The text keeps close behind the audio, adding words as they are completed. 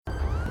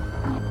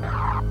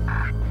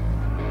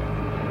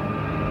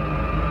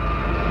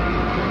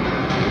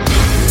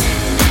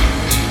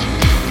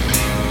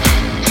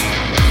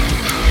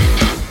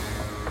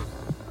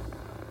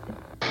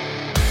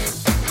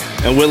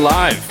And we're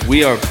live.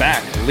 We are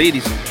back,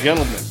 ladies and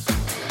gentlemen.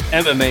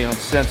 MMA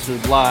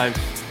Uncensored live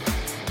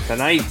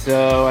tonight.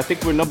 I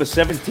think we're number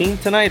 17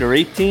 tonight or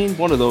 18.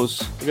 One of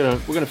those. We're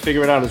gonna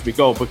figure it out as we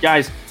go. But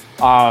guys,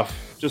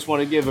 just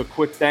want to give a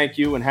quick thank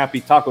you and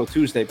happy Taco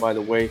Tuesday, by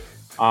the way.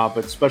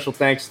 But special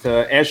thanks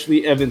to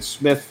Ashley Evans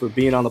Smith for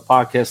being on the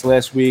podcast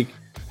last week.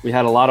 We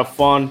had a lot of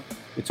fun.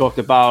 We talked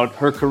about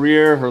her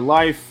career, her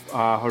life,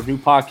 her new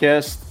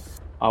podcast,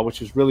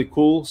 which is really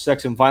cool.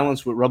 Sex and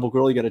Violence with Rebel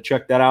Girl. You got to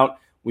check that out.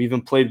 We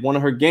even played one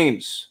of her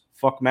games,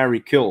 Fuck,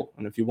 Marry, Kill.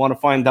 And if you want to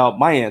find out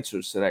my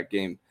answers to that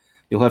game,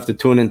 you'll have to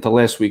tune into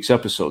last week's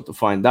episode to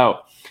find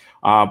out.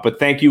 But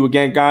thank you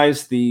again,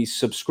 guys. The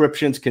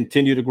subscriptions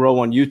continue to grow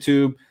on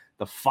YouTube.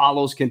 The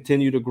follows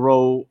continue to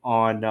grow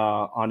on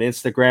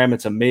Instagram.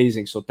 It's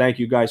amazing. So thank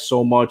you guys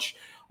so much.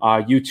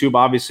 YouTube,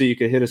 obviously, you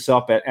can hit us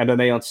up at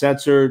MMA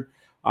Uncensored.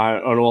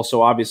 And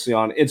also, obviously,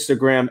 on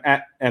Instagram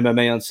at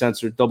MMA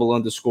Uncensored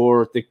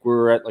 _. I think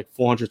we're at like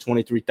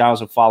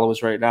 423,000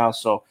 followers right now.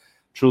 So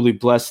truly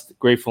blessed,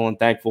 grateful, and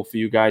thankful for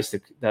you guys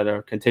that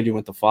are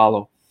continuing to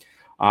follow.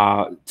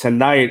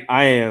 Tonight,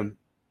 I am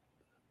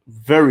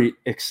very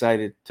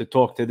excited to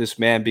talk to this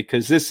man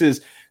because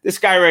this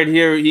guy right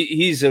here,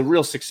 he's a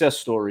real success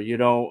story, you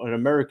know, an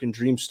American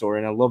dream story,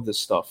 and I love this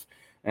stuff.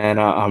 And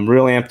I'm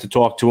really amped to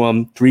talk to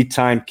him.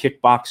 3-time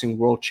kickboxing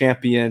world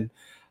champion,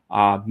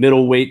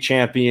 middleweight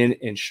champion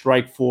in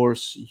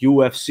Strikeforce,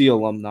 UFC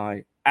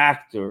alumni,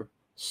 actor,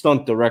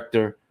 stunt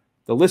director.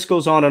 The list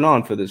goes on and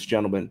on for this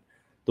gentleman.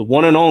 The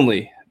one and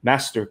only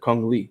Master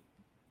Cung Le.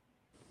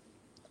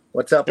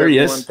 What's up,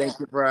 everyone? Thank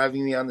you for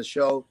having me on the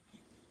show.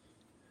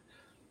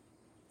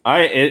 All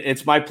right,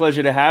 it's my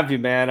pleasure to have you,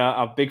 man.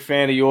 I'm a big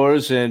fan of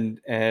yours, and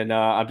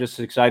I'm just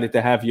excited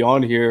to have you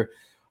on here.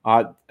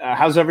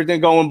 How's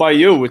everything going by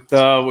you with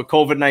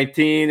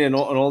COVID-19 and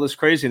all this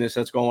craziness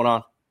that's going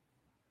on?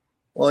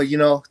 Well, you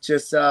know,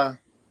 just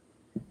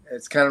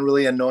it's kind of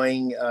really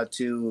annoying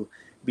to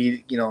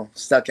be, you know,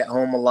 stuck at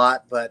home a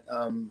lot, but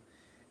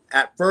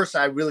at first,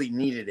 I really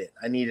needed it.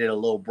 I needed a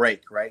little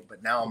break, right?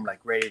 But now I'm like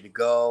ready to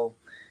go.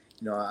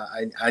 You know,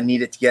 I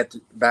needed to get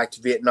back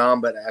to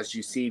Vietnam, but as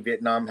you see,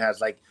 Vietnam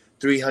has like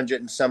 300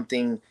 and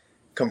something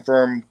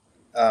confirmed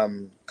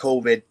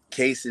COVID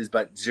cases,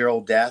 but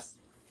 0 death.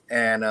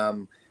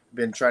 And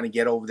been trying to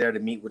get over there to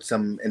meet with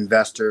some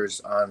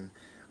investors on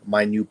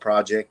my new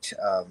project,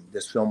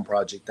 this film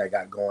project I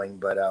got going.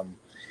 But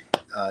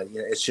you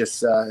know, it's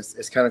just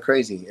it's kind of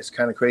crazy. It's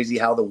kind of crazy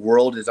how the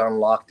world is on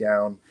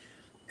lockdown.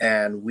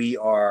 And we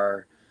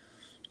are,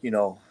 you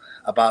know,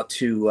 about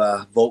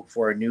to vote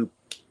for a new,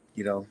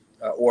 you know,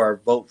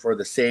 or vote for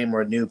the same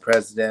or a new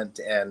president.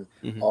 And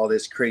all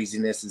this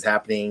craziness is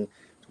happening.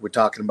 We're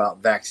talking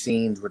about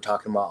vaccines. We're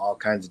talking about all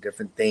kinds of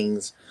different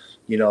things.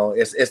 You know,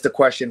 it's the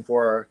question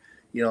for,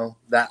 you know,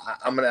 that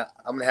I'm gonna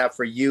have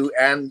for you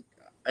and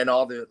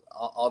all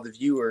the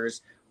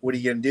viewers. What are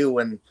you gonna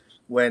do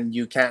when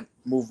you can't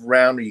move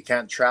around or you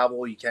can't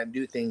travel, you can't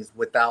do things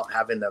without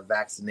having a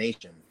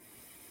vaccination?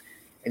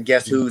 And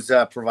guess who's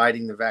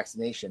providing the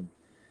vaccination?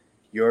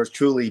 Yours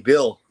truly,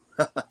 Bill.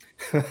 Got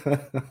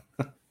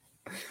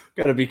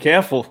to be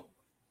careful.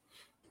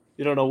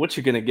 You don't know what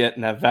you're going to get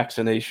in that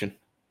vaccination.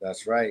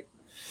 That's right.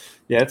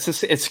 Yeah,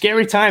 it's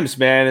scary times,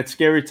 man. It's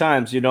scary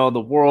times. You know, the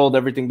world,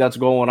 everything that's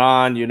going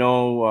on. You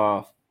know,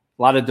 a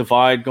lot of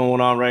divide going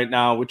on right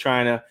now. We're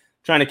trying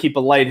to keep a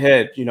light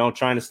head. You know,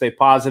 trying to stay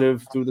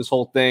positive through this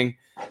whole thing.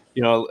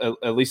 You know,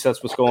 at least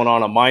that's what's going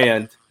on my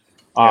end.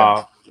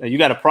 Yeah. You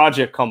got a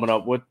project coming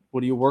up. What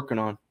are you working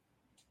on?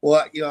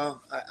 Well, you know,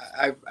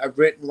 I've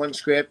written one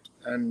script,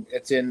 and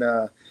it's in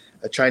a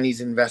Chinese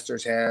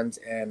investor's hands,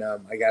 and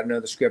I got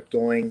another script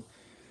going,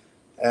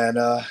 and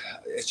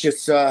it's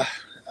just the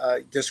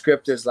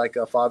script is like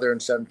a father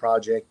and son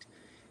project,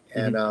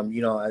 and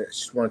you know, I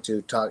just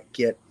wanted to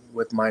get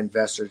with my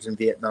investors in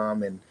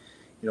Vietnam, and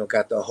you know,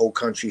 got the whole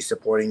country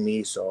supporting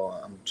me, so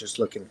I'm just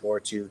looking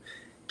forward to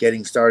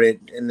getting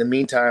started. In the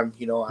meantime,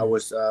 you know, I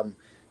was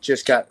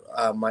just got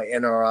my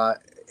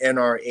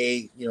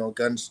NRA, you know,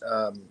 guns,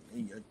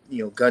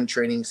 you know, gun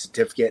training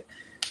certificate.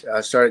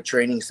 Started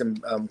training some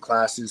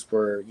classes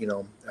for, you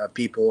know,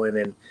 people,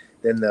 and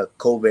then the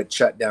COVID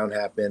shutdown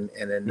happened,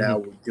 and then now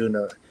we're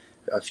doing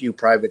a few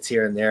privates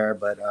here and there.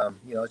 But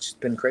you know, it's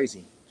just been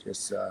crazy.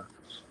 Just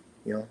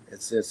you know,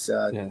 it's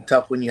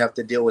tough when you have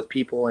to deal with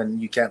people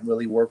and you can't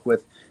really work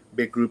with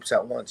big groups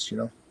at once. You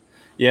know.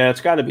 Yeah,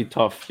 it's got to be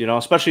tough, you know,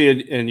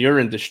 especially in your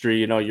industry.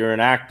 You know, you're an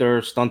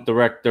actor, stunt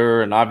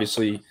director, and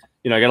obviously,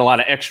 you know, you got a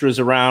lot of extras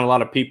around, a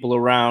lot of people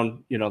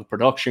around, you know, the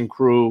production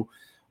crew.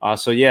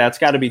 So, yeah, it's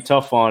got to be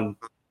tough on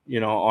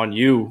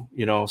you,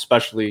 you know,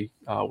 especially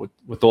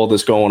with all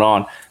this going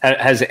on.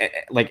 Has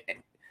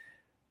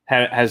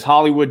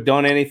Hollywood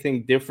done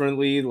anything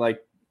differently,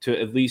 like to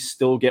at least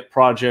still get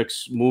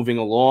projects moving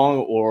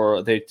along, or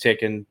are they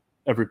taking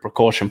every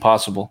precaution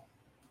possible?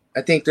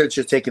 I think they're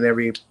just taking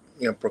every,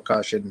 you know,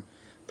 precaution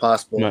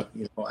possible. Right.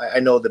 You know, I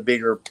know the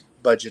bigger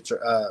budget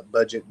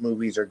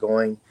movies are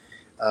going,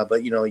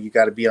 but you know, you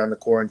got to be on the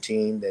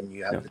quarantine, then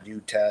you have to do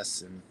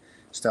tests and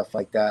stuff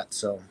like that.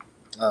 So,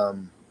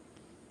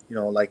 you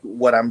like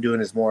what I'm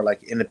doing is more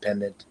like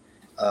independent,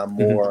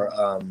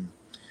 more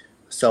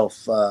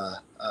self.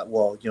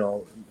 Well,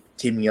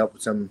 teaming up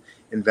with some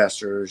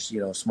investors,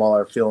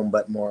 smaller film,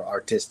 but more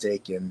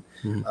artistic and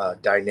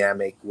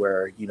dynamic,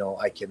 where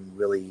I can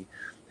really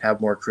have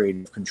more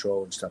creative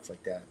control and stuff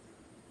like that.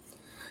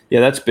 Yeah,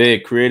 that's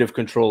big. Creative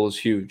control is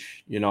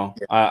huge.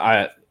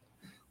 I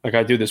like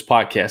I do this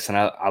podcast and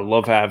I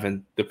love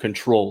having the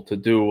control to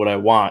do what I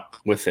want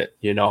with it,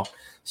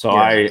 So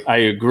I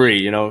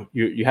agree,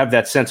 you have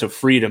that sense of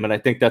freedom. And I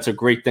think that's a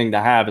great thing to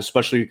have,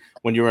 especially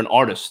when you're an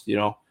artist,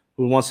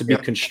 who wants to be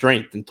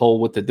constrained and told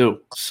what to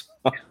do.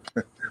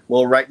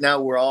 Well, right now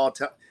we're all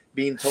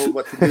being told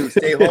what to do.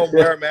 Stay home,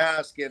 wear a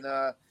mask, and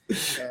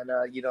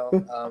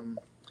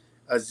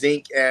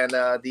zinc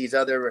and these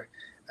other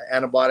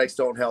antibiotics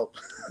don't help.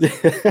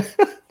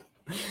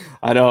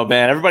 I know,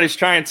 man. Everybody's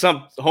trying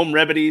some home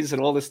remedies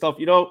and all this stuff.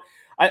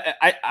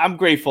 I'm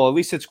grateful. At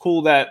least it's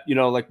cool that,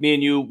 like me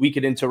and you, we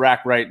could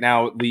interact right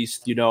now. At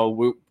least,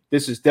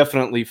 this is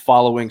definitely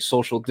following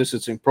social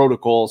distancing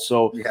protocols.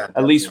 So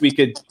at least we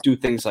could do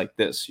things like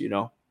this,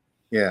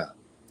 Yeah.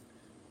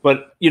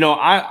 But,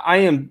 I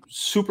am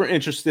super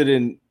interested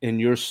in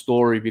your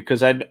story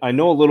because I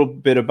know a little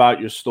bit about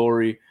your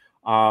story.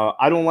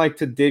 I don't like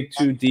to dig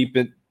too deep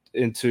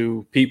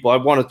into people. I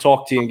want to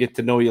talk to you and get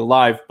to know you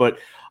live, but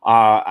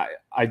I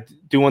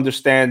do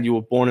understand you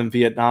were born in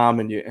Vietnam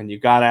and you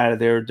got out of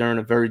there during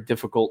a very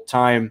difficult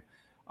time,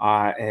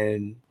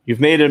 and you've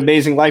made an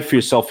amazing life for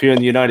yourself here in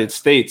the United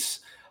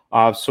States.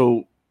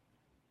 So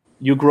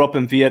you grew up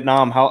in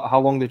Vietnam. How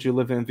long did you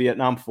live in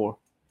Vietnam for?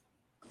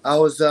 I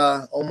was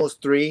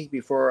almost 3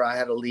 before I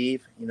had to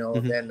leave.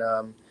 Then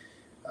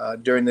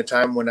during the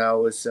time when I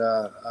was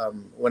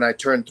when I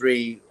turned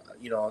 3,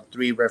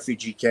 3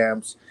 refugee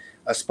camps,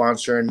 a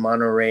sponsor in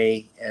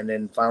Monterey, and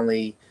then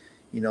finally,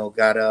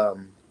 got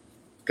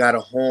a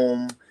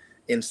home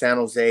in San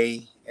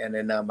Jose. And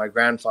then my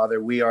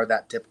grandfather, we are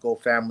that typical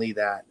family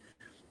that,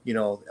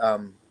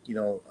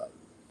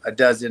 a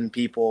dozen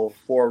people,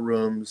 4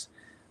 rooms,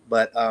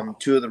 but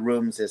 2 of the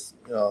rooms is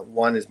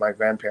one is my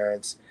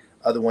grandparents,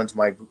 other one's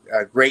my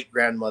great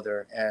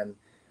grandmother, and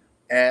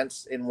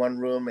aunts in one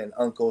room and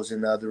uncles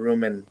in the other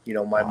room. And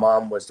my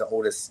mom was the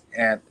oldest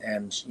aunt,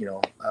 and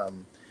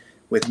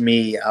with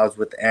me, I was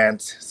with the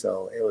aunts,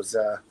 so it was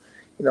it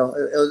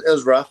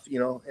was rough.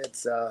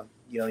 It's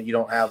you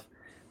don't have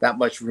that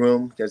much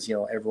room because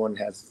everyone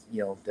has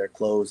their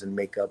clothes and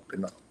makeup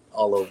and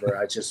all over.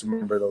 I just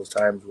remember those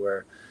times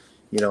where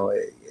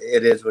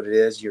it is what it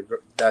is.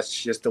 That's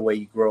just the way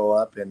you grow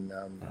up, and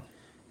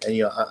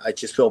I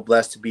just feel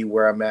blessed to be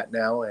where I'm at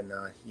now, and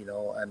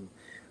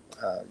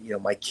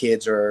my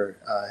kids are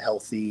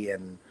healthy,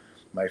 and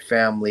my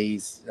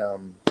family's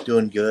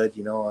doing good.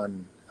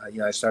 And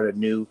I started a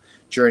new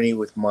journey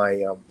with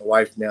my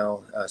wife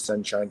now,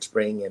 Sunshine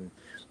Spring, and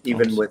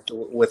even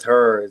with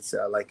her, it's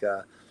like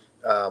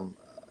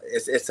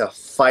it's a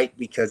fight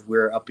because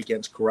we're up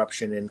against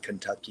corruption in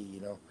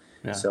Kentucky.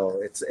 Yeah.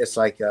 So it's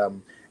like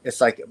I'm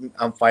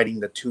fighting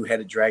the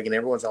 2-headed dragon.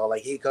 Everyone's all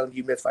like, "Hey, Kung, do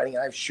you miss fighting?"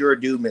 I sure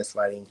do miss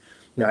fighting.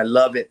 I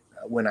love it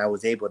when I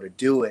was able to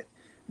do it.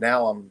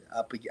 Now I'm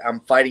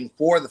fighting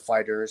for the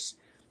fighters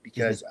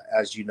because,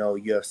 as you know,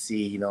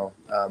 UFC,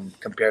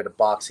 compared to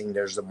boxing,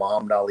 there's the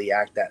Muhammad Ali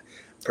Act that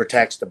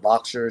protects the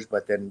boxers,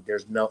 but then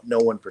there's no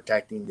one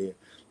protecting the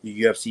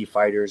UFC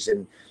fighters.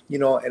 And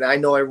and I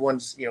know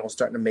everyone's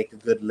starting to make a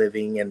good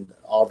living and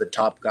all the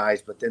top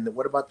guys, but then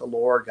what about the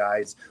lower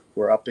guys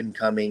who are up and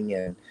coming?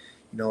 And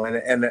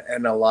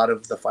and a lot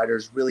of the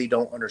fighters really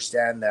don't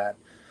understand that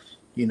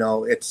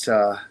it's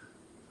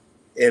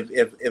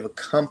if a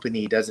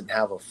company doesn't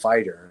have a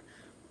fighter,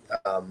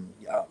 a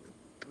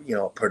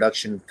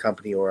production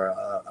company or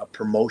a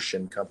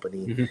promotion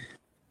company,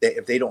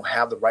 if they don't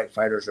have the right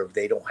fighters, or if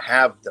they don't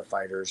have the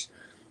fighters,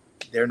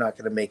 they're not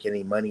going to make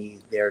any money.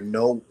 They're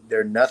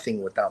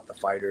nothing without the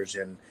fighters.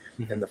 And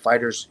the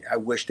fighters, I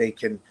wish they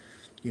can,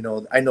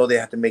 I know they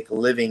have to make a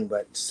living,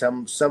 but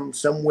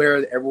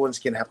somewhere everyone's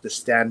going to have to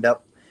stand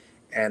up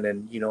and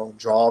then,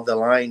 draw the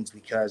lines,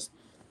 because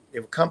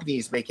if a company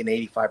is making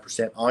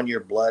 85% on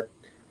your blood,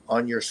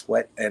 on your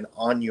sweat, and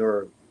on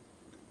you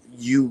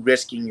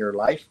risking your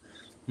life,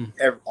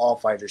 all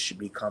fighters should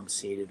be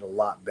compensated a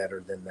lot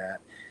better than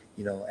that.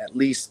 At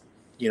least,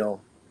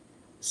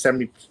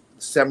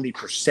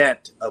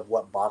 70% of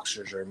what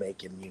boxers are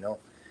making,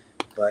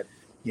 but,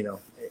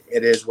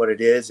 it is what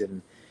it is.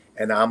 And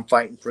I'm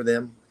fighting for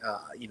them.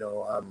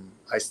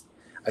 I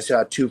still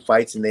had 2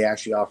 fights, and they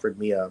actually offered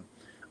me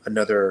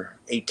another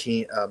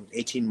 18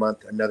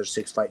 month, another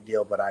 6-fight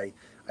deal. But I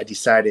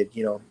decided,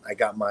 I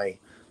got my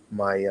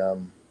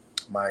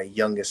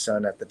youngest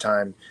son at the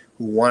time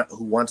who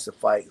wants to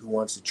fight, who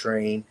wants to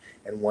train,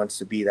 and wants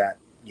to be that,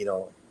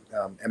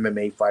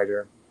 MMA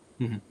fighter.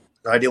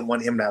 I didn't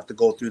want him to have to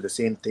go through the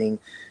same thing.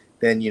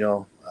 Then,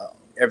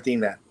 everything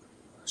that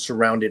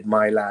surrounded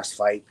my last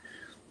fight,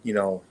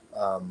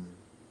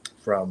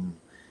 from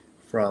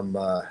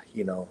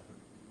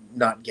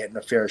not getting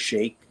a fair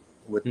shake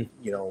with,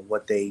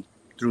 what they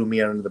threw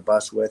me under the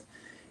bus with.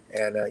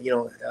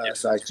 And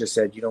so I just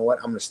said, you know what,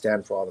 I'm going to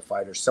stand for all the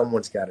fighters.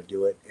 Someone's got to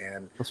do it.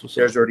 And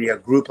there's already a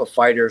group of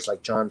fighters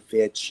like John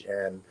Fitch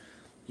and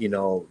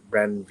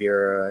Brandon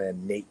Vera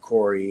and Nate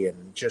Corey,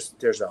 and just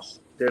there's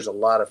a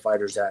lot of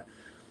fighters that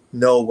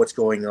know what's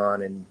going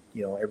on, and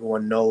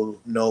everyone know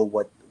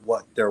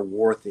what their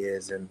worth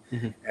is, and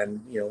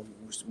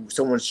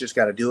someone's just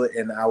got to do it.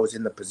 And I was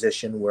in the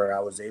position where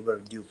I was able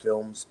to do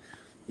films.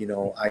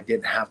 I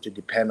didn't have to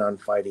depend on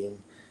fighting.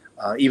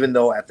 Even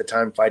though at the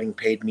time fighting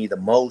paid me the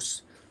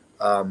most,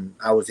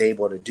 I was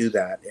able to do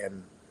that,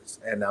 and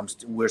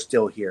we're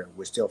still here.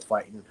 We're still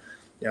fighting,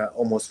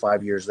 almost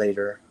 5 years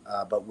later,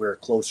 but we're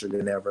closer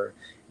than ever.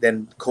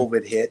 Then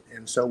COVID hit,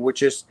 and so we're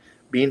just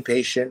being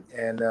patient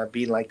and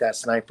being like that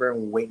sniper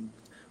and waiting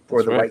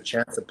for the right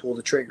chance to pull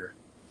the trigger.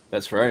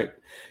 That's right.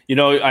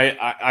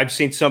 I've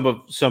seen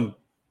some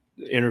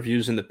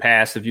interviews in the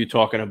past of you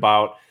talking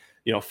about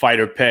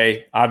fighter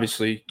pay.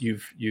 Obviously,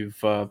 you've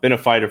been a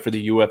fighter for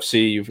the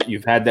UFC.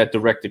 You've had that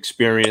direct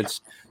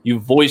experience.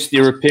 You've voiced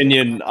your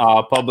opinion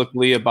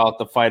publicly about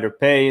the fighter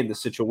pay and the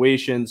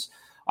situations.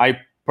 I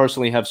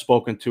personally have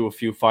spoken to a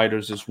few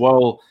fighters as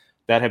well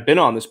that have been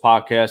on this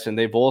podcast, and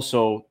they've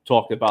also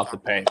talked about the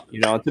pay.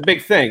 It's a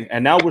big thing,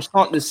 and now we're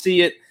starting to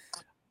see it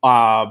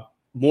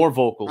more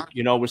vocal.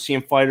 We're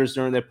seeing fighters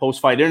during their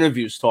post-fight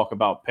interviews talk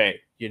about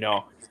pay.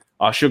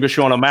 Sugar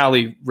Sean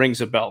O'Malley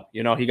rings a bell.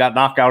 He got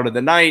knocked out of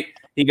the night.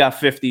 He got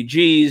 50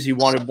 G's. He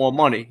wanted more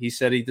money. He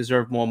said he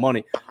deserved more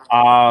money.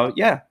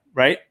 Yeah,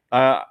 right.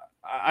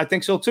 I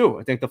think so too.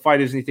 I think the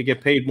fighters need to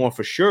get paid more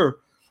for sure.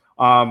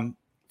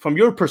 From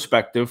your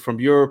perspective, from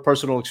your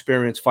personal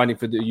experience fighting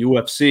for the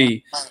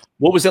UFC,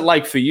 what was it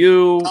like for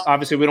you?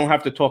 Obviously, we don't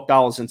have to talk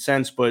dollars and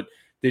cents, but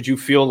did you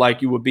feel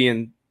like you were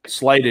being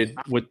slighted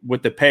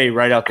with the pay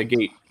right out the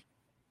gate?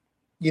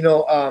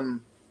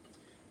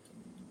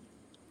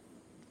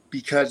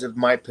 Because of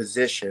my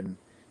position,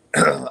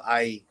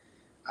 I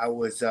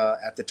was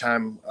at the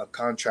time a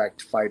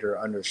contract fighter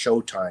under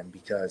Showtime,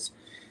 because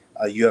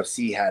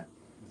UFC had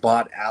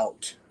bought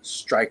out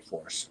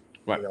Strikeforce.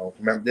 Right.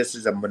 Remember, this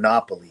is a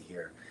monopoly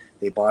here.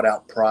 They bought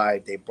out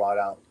Pride. They bought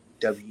out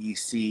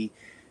WEC,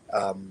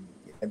 and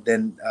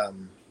then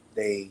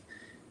they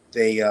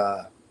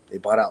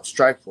bought out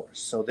Strikeforce.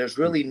 So there's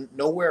really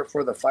nowhere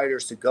for the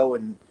fighters to go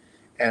and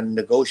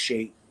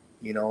negotiate.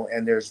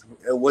 And it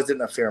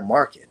wasn't a fair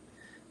market.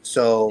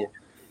 So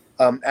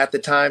at the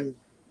time,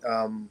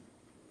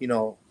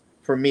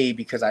 for me,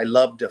 because I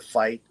love to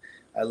fight,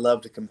 I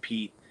love to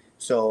compete.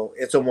 So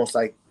it's almost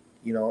like,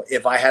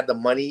 if I had the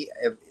money,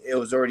 if it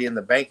was already in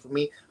the bank for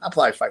me, I'd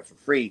probably fight for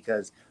free,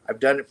 because I've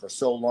done it for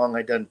so long.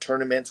 I've done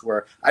tournaments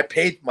where I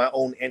paid my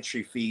own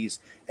entry fees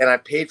and I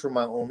paid for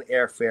my own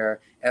airfare,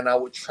 and I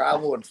would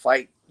travel and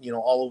fight,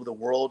 all over the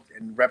world,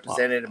 and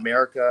represented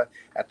America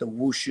at the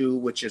Wushu,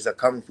 which is a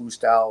Kung Fu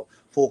style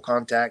full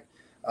contact.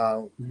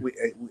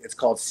 It's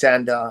called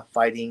Sanda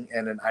fighting.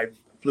 And then I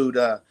flew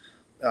to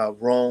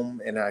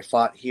Rome, and I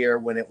fought here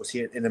when it was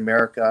here in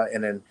America,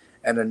 and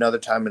another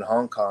time in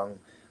Hong Kong.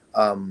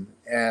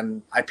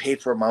 And I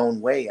paid for my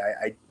own way.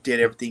 I did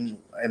everything,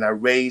 and I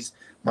raised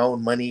my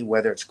own money,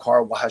 whether it's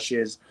car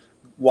washes,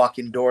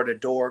 walking door to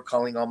door,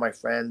 calling all my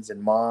friends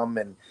and mom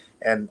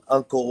and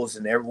uncles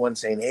and everyone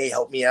saying, hey,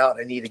 help me out.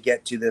 I need to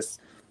get to this,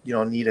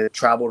 need to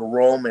travel to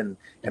Rome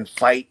and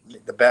fight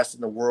the best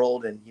in the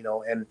world. And,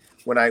 and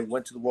when I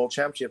went to the World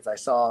Championships, I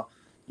saw,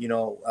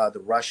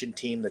 the Russian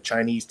team, the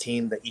Chinese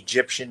team, the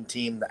Egyptian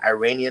team, the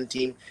Iranian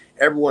team.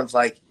 Everyone's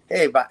like,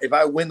 hey, if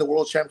I win the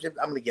World Championship,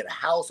 I'm going to get a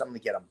house. I'm going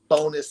to get a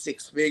bonus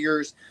 6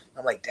 figures.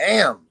 I'm like,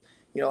 damn,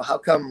 how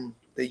come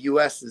the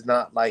U.S. is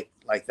not like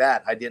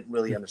that? I didn't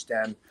really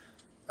understand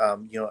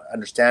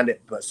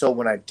it. But so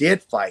when I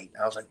did fight,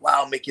 I was like,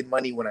 wow, I'm making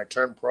money when I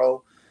turned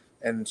pro.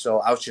 And so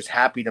I was just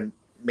happy to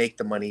make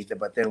the money.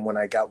 But then when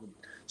I got with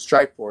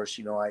Strikeforce,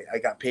 I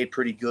got paid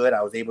pretty good.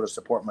 I was able to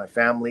support my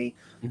family.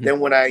 Mm-hmm. Then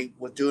when I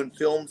was doing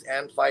films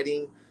and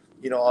fighting,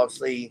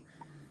 obviously,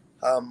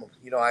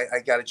 I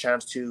got a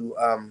chance to,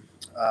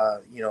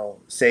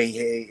 say,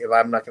 hey, if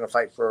I'm not going to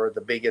fight for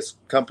the biggest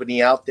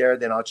company out there,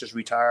 then I'll just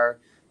retire.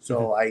 So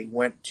mm-hmm. I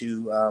went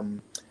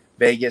to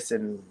Vegas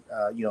and,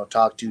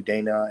 talked to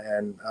Dana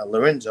and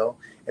Lorenzo,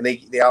 and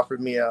they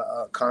offered me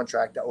a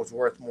contract that was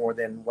worth more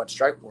than what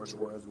Strikeforce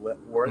was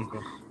worth.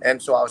 Mm-hmm.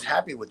 And so I was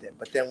happy with it.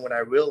 But then when I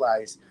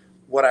realized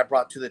what I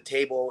brought to the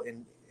table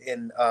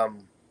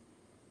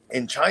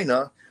in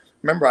China,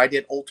 remember I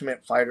did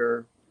Ultimate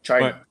Fighter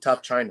China, right.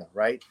 Tough China,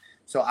 right?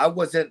 So I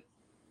wasn't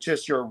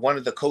just one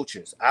of the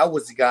coaches. I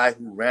was the guy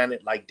who ran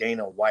it like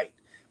Dana White.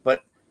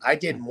 But I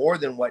did more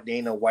than what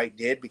Dana White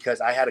did,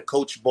 because I had to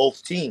coach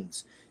both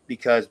teams,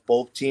 because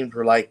both teams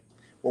were like,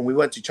 when we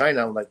went to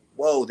China, I'm like,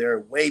 whoa,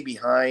 they're way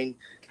behind.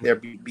 They're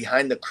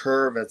behind the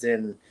curve, as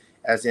in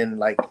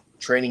like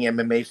training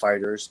MMA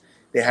fighters.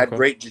 They had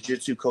great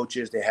jiu-jitsu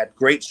coaches. They had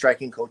great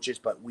striking coaches,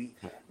 but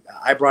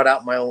I brought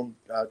out my own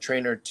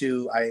trainer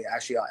too. I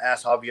actually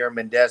asked Javier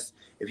Mendez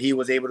if he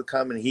was able to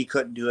come, and he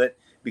couldn't do it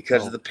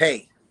because of the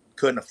pay.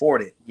 Couldn't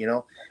afford it,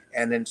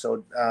 And then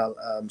so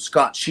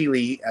Scott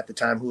Sheely at the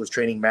time, who was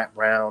training Matt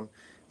Brown,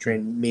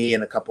 train me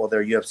and a couple of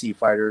their UFC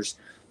fighters.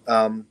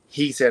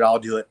 He said, I'll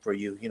do it for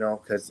you,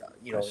 because,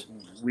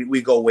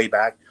 we go way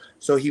back.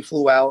 So he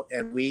flew out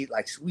and we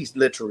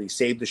literally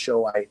saved the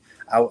show. I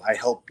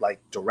helped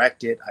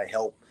direct it. I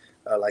helped,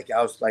 I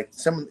was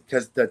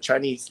because the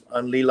Chinese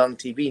on Lilang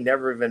TV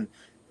never even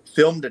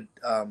filmed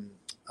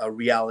a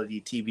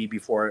reality TV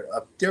before.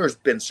 There's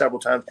been several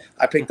times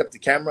I picked up the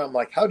camera. I'm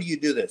like, how do you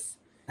do this?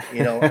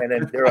 And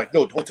then they're like,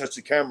 no, don't touch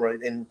the camera.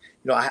 And,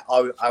 I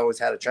always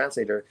had a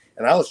translator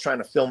and I was trying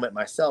to film it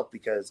myself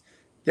because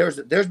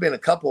there's been a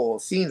couple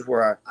of scenes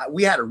where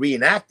we had to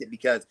reenact it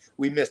because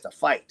we missed a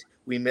fight.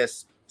 We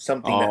missed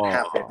something that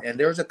happened. And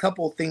there's a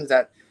couple of things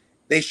that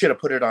they should have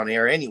put it on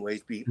air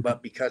anyways,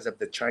 but because of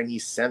the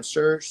Chinese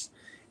censors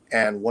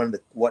and one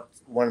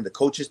of the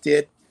coaches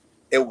did,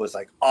 it was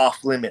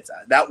off limits.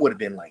 That would have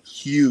been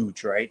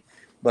huge, right?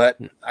 But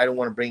I don't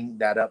want to bring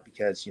that up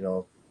because,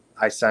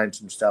 I signed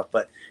some stuff.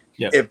 But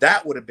if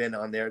that would have been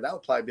on there, that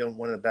would probably been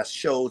one of the best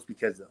shows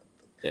because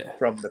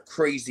from the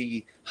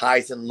crazy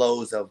highs and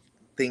lows of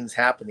things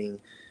happening,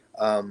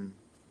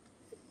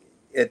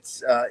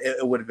 it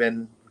would have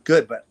been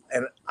good.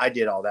 And I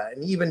did all that.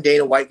 And even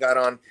Dana White got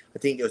on, I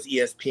think it was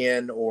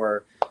ESPN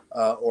or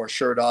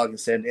Sherdog and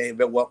said, hey,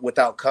 but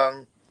without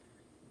Kung,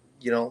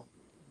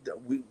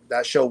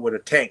 that show would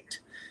have tanked.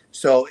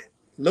 So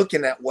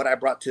looking at what I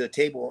brought to the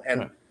table,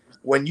 and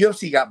when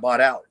UFC got bought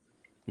out,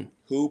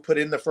 who put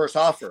in the first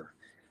offer?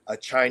 A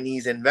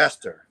Chinese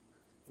investor.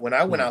 When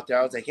I went out there,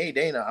 I was like, hey,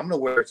 Dana, I'm going to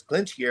wear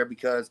clinch gear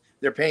because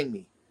they're paying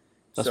me.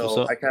 That's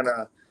so I kind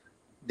of,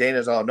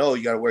 Dana's all, no,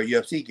 you got to wear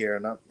UFC gear.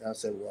 And I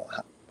said, well,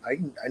 I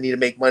need to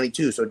make money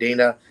too. So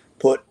Dana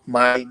put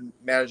my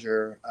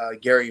manager,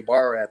 Gary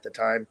Barra at the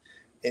time,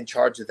 in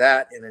charge of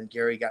that. And then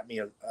Gary got me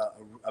a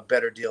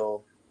better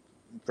deal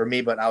for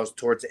me, but I was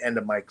towards the end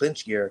of my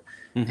clinch gear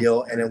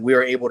deal. And then we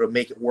were able to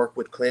make it work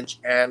with clinch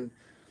and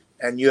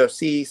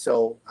UFC.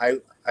 So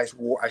I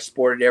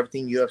sported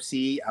everything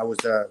UFC. I was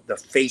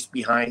the face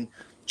behind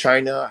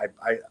China.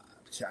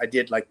 I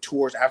did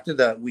tours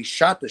after we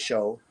shot the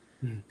show,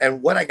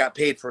 and what I got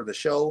paid for the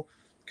show,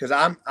 because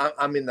I'm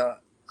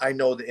I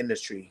know the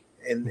industry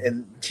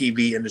in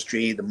TV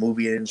industry, the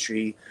movie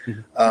industry.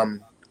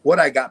 What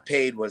I got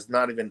paid was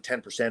not even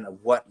 10% of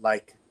what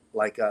a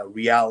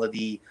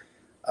reality,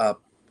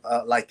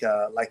 like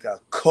a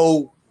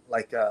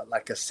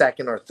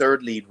second or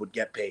third lead would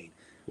get paid.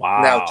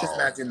 Wow. Now just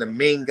imagine the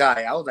main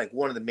guy. I was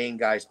one of the main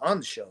guys on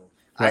the show.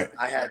 Right.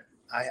 I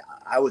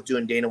was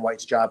doing Dana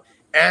White's job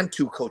and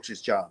two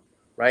coaches' job,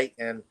 right?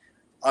 And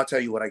I'll tell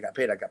you what I got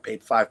paid. I got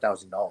paid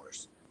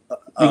 $5,000.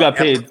 You got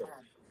paid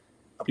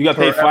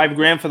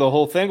 $5,000 for the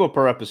whole thing, or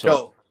per episode?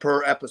 No,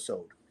 per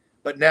episode.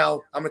 But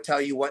now I'm gonna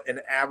tell you what an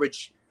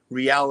average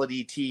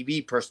reality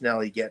TV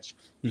personality gets.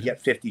 You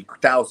get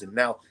 $50,000.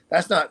 Now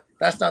that's not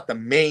the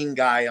main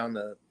guy on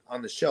the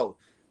show.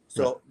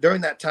 So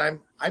during that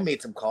time, I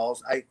made some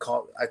calls. I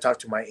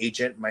talked to my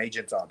agent. My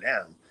agent's all,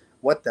 damn,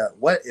 what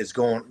is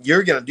going?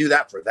 You're gonna do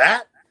that for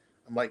that?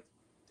 I'm like,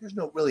 there's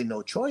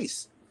no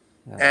choice.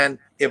 Yeah. And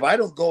if I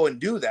don't go and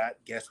do that,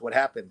 guess what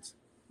happens?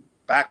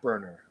 Back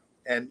burner.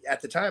 And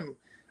at the time,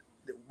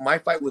 my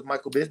fight with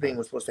Michael Bisping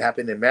was supposed to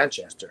happen in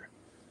Manchester.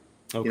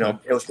 Okay.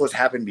 It was supposed to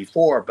happen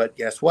before, but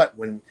guess what?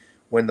 When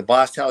the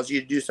boss tells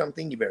you to do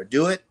something, you better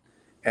do it.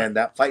 And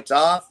that fight's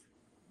off,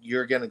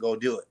 you're gonna go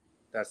do it.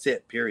 That's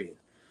it. Period.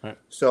 Right.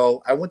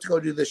 So I went to go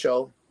do the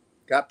show,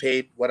 got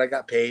paid what I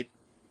got paid.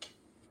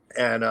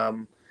 And,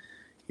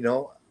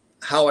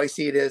 how I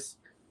see it is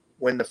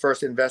when the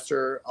first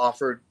investor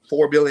offered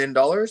 $4 billion,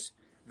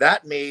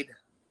 that made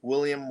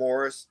William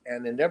Morris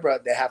and Endeavor,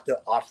 they have to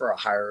offer a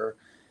higher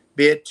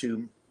bid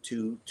to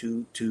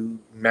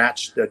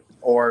match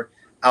or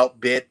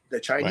outbid the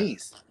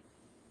Chinese. Right.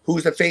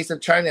 Who's the face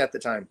of China at the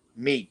time?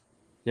 Me.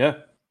 Yeah.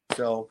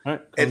 So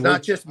it's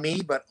not just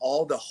me, but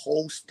the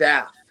whole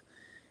staff.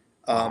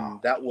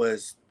 That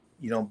was,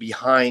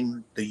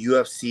 behind the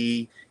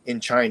UFC in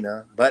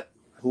China, but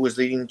who was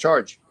leading the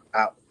charge?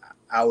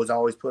 I was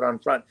always put on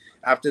front.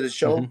 After the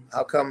show,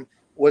 how come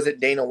was it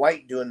Dana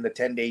White doing the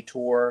 10-day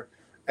tour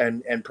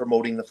and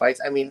promoting the fights?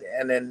 I mean,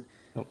 and then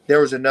there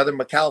was another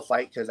Macau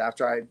fight because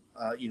after I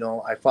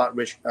fought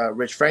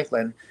Rich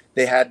Franklin,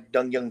 they had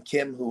Dong Young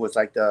Kim, who was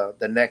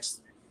the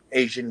next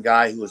Asian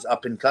guy who was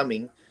up and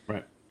coming.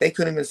 Right. They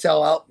couldn't even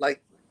sell out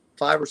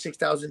 5,000 or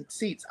 6,000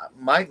 seats.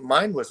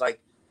 Mine was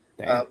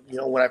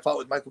when I fought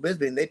with Michael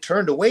Bisping, they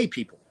turned away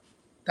people,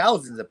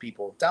 thousands of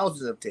people,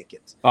 thousands of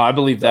tickets. Oh, I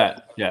believe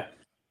that. Yeah.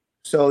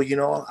 So,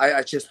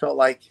 I just felt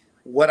like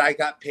what I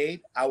got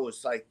paid, I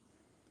was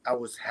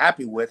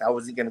happy with. I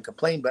wasn't going to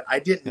complain, but I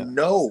didn't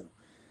know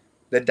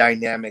the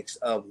dynamics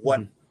of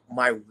what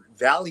my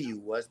value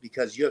was,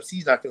 because UFC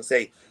is not going to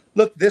say,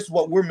 look, this is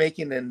what we're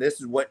making. And this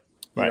is what,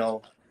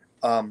 the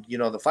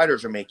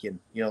fighters are making,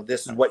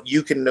 this is what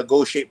you can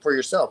negotiate for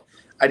yourself.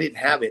 I didn't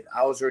have it.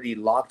 I was already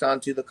locked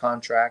onto the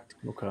contract.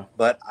 Okay.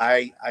 But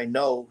I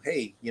know,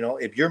 hey,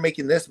 if you're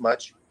making this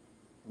much,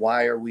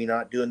 why are we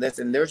not doing this?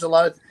 And there's a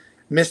lot of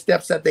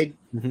missteps that they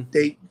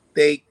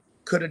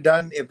could have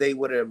done if they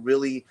would have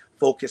really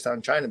focused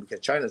on China, because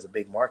China is a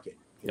big market.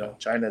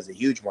 China is a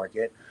huge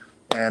market,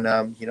 and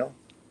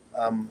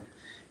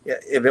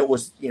if it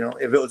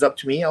was up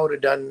to me, I would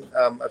have done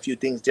a few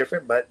things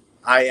different. But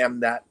I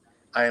am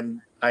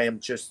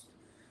just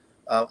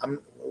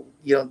I'm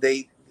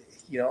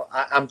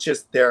I'm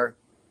just their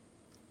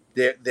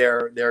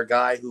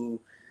guy who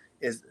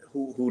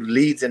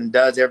leads and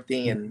does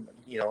everything, and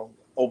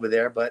over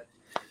there. But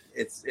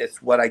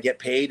it's what I get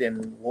paid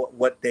and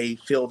what they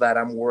feel that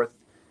I'm worth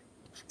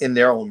in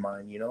their own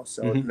mind.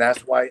 So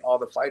that's why all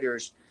the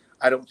fighters,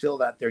 I don't feel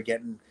that they're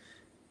getting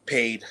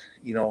paid,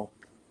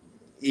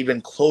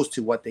 even close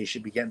to what they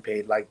should be getting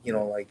paid. Like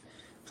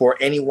for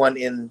anyone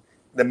in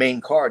the main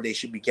card, they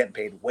should be getting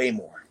paid way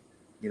more.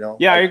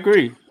 Yeah, I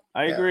agree.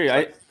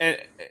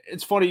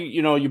 It's funny,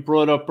 you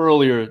brought up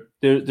earlier,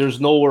 there's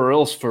nowhere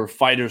else for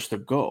fighters to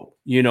go,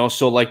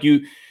 so like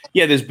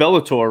there's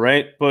Bellator,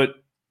 right? But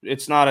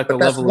it's not at the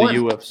level of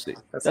UFC.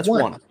 That's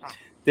one.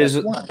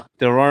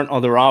 There aren't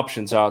other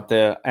options out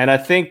there. And I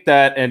think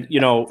that, and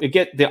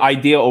the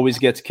idea always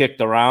gets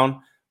kicked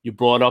around. You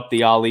brought up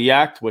the Ali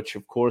Act, which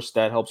of course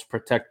that helps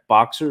protect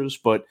boxers,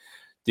 but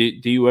do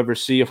you ever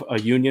see a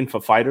union for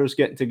fighters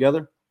getting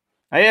together?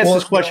 I asked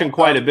this question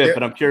quite a bit,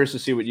 but I'm curious to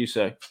see what you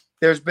say.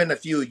 There's been a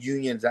few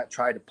unions that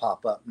try to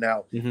pop up.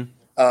 Now,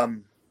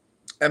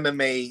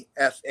 MMA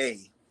FA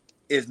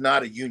is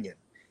not a union.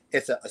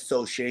 It's an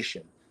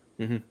association.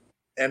 Mm-hmm.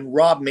 And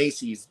Rob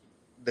Macy's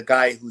the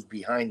guy who's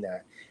behind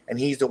that. And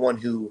he's the one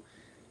who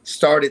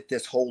started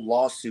this whole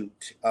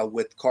lawsuit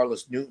with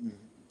Carlos Newton,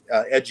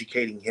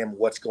 educating him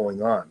what's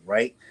going on,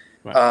 right?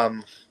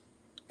 And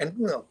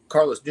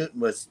Carlos Newton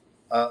was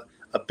a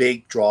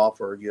big draw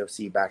for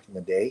UFC back in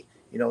the day.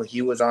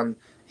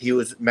 He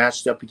was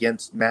matched up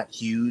against Matt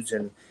Hughes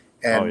and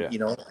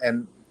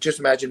and just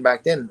imagine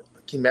back then.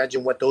 Can you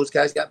imagine what those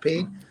guys got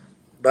paid?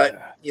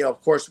 But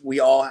of course, we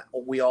all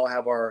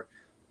have our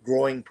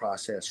growing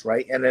process,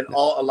 right? And then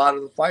a lot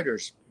of the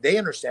fighters, they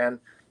understand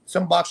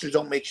some boxers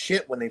don't make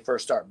shit when they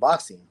first start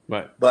boxing,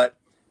 right? But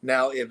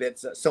now if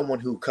it's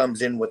someone who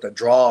comes in with a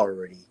draw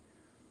already,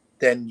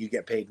 then you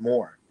get paid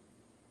more.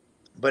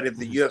 But if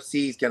the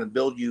UFC is going to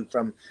build you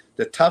from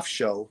the tough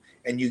show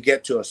and you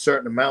get to a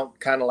certain amount,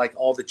 kind of like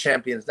all the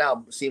champions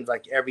now, it seems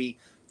like every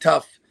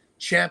tough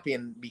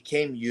champion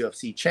became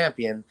UFC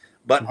champion,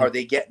 but are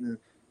they getting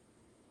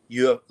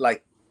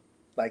like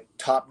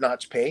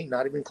top-notch pay?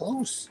 Not even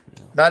close.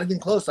 Not even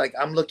close. Like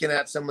I'm looking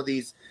at some of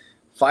these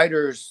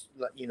fighters,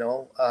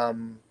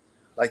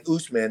 like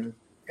Usman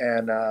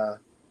and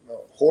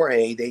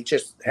Jorge. They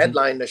just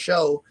headlined the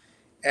show,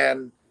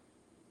 and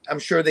I'm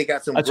sure they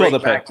got some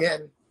great back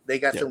end. They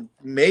got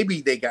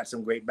maybe they got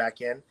some great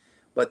back end,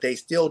 but they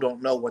still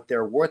don't know what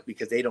they're worth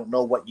because they don't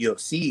know what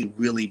UFC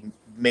really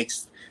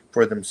makes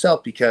for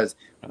themselves, because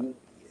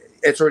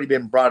it's already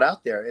been brought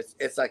out there.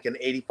 It's like an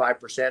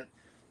 85%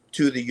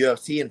 to the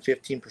UFC and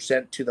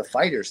 15% to the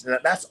fighters. And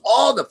that's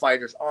all the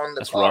fighters on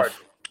the card.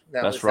 Rough.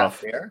 Now, that's it's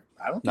rough. Not fair.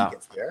 I don't think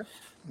it's fair.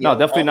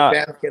 Definitely not.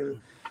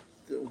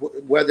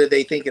 Whether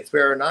they think it's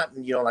fair or not.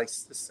 And,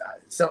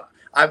 so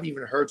I've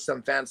even heard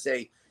some fans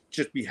say,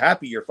 just be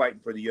happy you're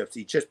fighting for the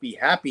UFC. Just be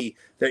happy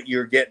that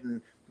you're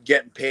getting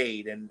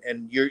paid and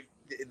you're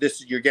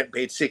getting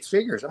paid six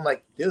figures. I'm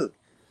like, dude,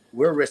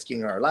 we're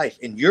risking our life.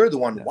 And you're the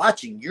one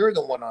watching. You're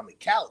the one on the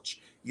couch.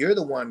 You're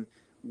the one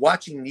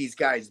watching these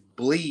guys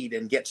bleed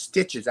and get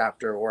stitches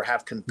after, or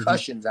have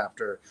concussions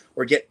after,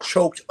 or get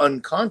choked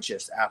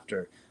unconscious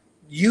after.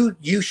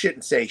 You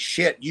shouldn't say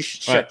shit. You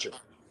should shut your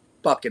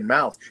fucking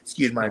mouth.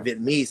 Excuse my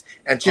Vietnamese.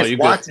 And just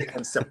watch it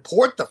and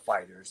support the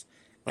fighters.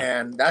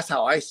 And that's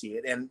how I see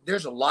it. And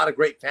there's a lot of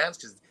great fans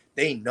because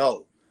they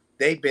know.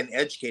 They've been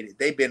educated.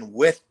 They've been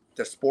with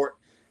the sport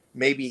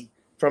maybe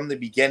from the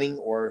beginning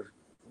or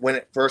when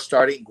it first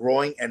started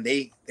growing, and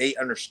they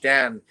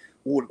understand,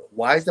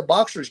 why is the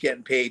boxers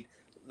getting paid?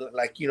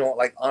 Like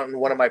on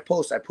one of my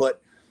posts, I put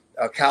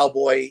a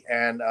Cowboy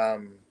and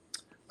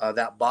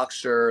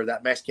that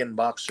Mexican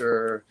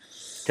boxer,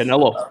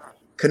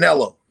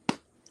 Canelo.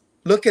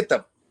 Look at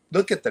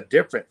the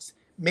difference.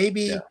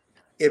 Maybe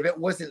if it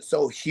wasn't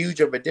so huge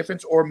of a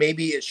difference, or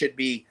maybe it should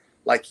be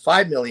like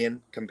 5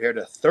 million compared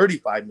to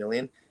 35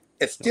 million.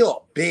 It's still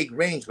a big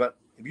range, but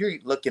if you're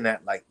looking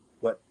at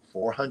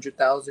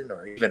 400,000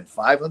 or even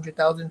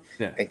 500,000,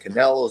 and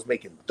Canelo is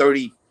making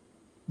 30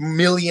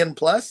 million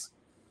plus,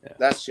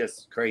 that's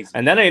just crazy.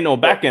 And that ain't no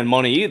back end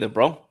money either,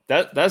 bro.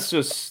 That's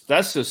just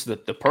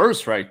the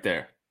purse right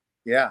there.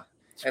 Yeah,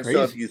 it's crazy.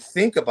 So if you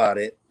think about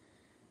it,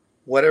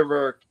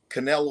 whatever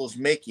Canelo's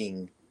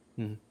making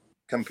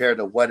compared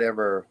to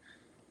whatever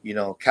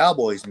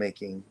Cowboy's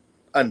making,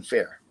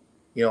 unfair.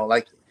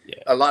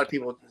 A lot of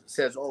people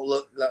says, oh,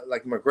 look,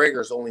 like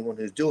McGregor's the only one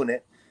who's doing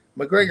it.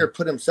 McGregor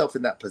put himself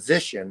in that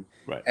position,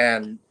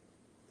 and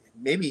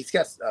maybe he's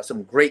got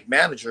some great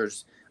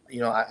managers.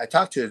 I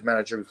talked to his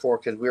manager before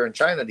because we were in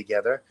China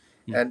together,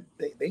 and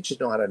they just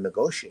know how to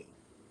negotiate.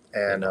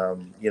 And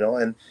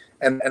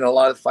and a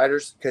lot of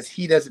fighters, because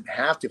he doesn't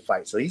have to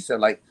fight, so he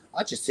said,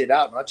 I'll just sit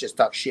out and I'll just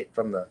talk shit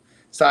from the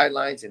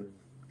sidelines and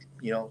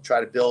try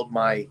to build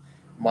my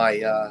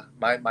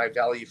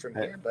value from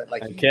here. But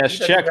like cash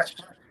check.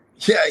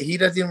 Yeah, he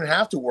doesn't even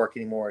have to work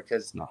anymore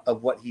because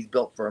of what he's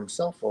built for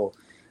himself. Well,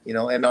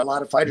 and a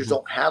lot of fighters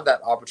don't have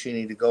that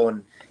opportunity to go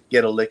and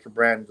get a liquor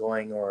brand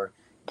going or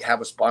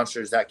have a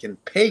sponsors that can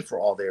pay for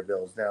all their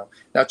bills.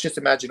 Now just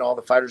imagine all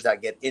the fighters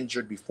that get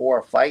injured before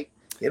a fight.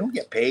 They don't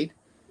get paid.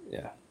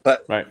 Yeah.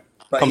 But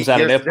comes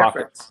out of their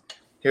pocket.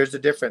 Here's the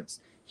difference.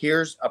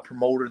 Here's a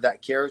promoter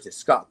that cares. It's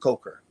Scott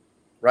Coker,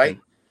 right?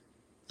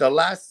 The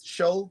last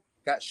show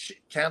got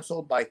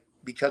canceled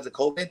because of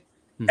COVID.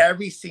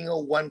 Every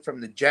single one from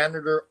the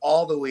janitor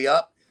all the way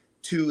up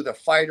to the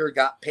fighter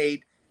got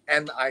paid.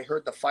 And I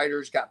heard the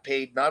fighters got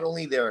paid not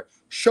only their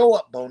show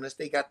up bonus,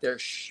 they got their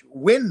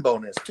win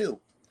bonus too.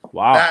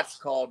 Wow. That's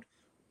called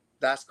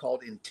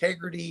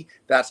integrity.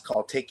 That's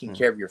called taking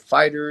care of your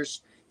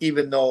fighters,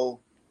 even though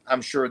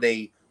I'm sure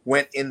they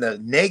went in the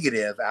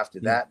negative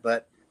after that.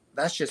 But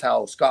that's just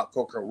how Scott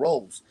Coker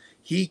rolls.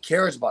 He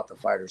cares about the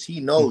fighters. He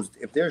knows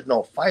if there's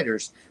no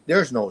fighters,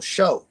 there's no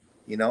show,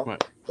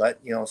 Right. But,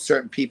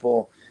 certain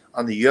people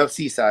on the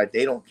UFC side,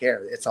 they don't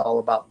care. It's all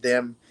about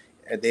them.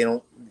 And they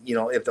don't,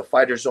 if the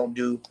fighters don't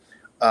do,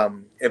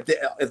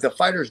 if the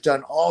fighters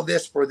done all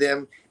this for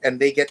them and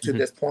they get to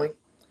this point,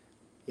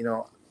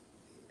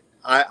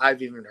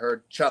 I've even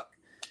heard Chuck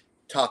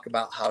talk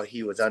about how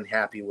he was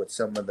unhappy with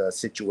some of the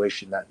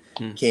situation that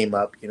came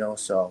up,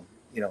 so,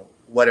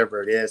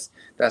 whatever it is,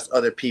 that's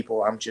other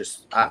people. I'm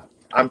just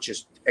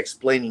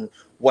explaining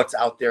what's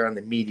out there on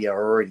the media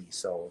already.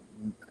 So,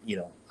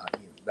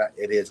 that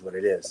it is what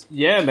it is.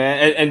 Yeah,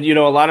 man. And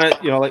a lot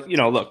of,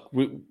 look,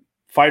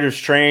 fighters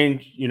train,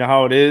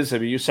 how it is. I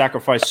mean, you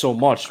sacrifice so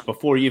much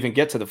before you even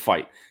get to the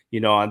fight,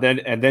 and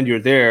then you're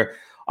there.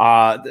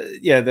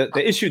 The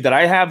issue that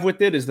I have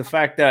with it is the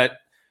fact that,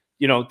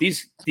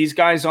 these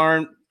guys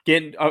aren't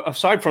getting,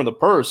 aside from the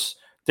purse,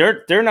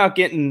 they're not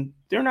getting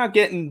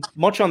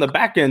much on the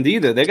back end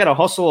either. They got to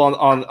hustle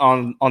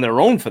on their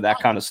own for that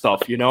kind of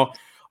stuff,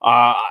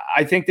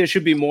 I think there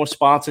should be more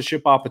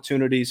sponsorship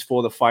opportunities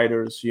for the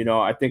fighters.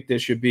 I think there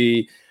should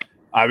be.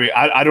 I mean,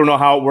 I don't know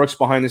how it works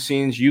behind the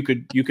scenes. You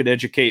could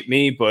educate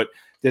me, but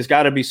there's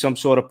got to be some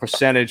sort of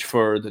percentage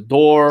for the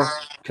door,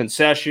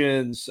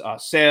 concessions,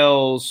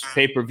 sales,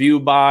 pay-per-view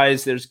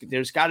buys.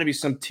 There's got to be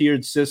some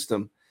tiered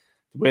system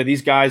where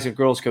these guys and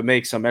girls can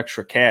make some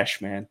extra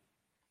cash, man.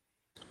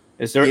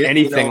 Is there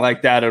anything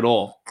like that at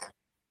all?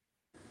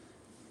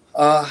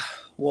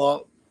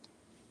 Well,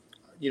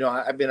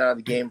 I've been out of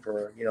the game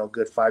for, a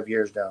good 5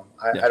 years now.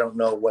 I don't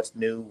know what's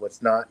new,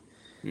 what's not.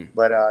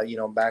 But,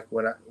 back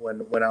when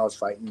I was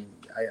fighting,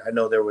 I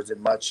know there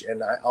wasn't much.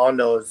 And all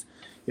know is,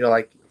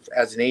 like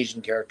as an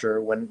Asian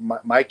character, when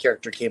my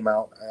character came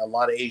out, a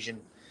lot of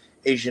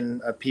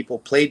Asian people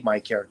played my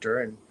character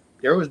and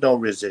there was no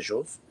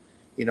residuals.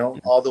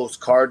 All those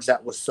cards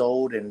that was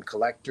sold and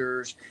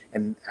collectors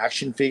and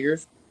action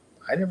figures,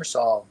 I never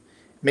saw.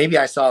 Maybe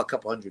I saw a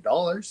couple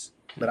 $100,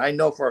 but I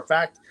know for a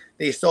fact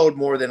they sold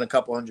more than a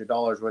couple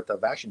 $100 worth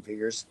of action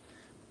figures,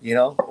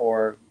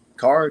 or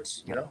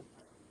cards,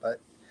 but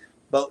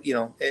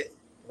it,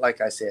 like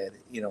I said,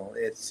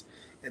 it's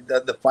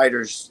the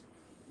fighters,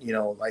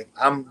 like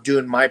I'm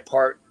doing my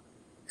part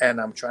and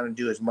I'm trying to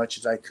do as much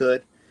as I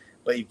could,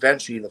 but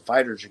eventually the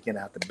fighters are going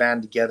to have to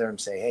band together and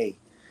say, hey,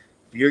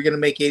 if you're going to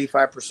make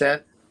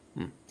 85%,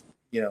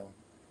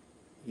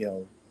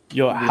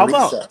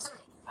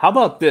 how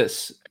about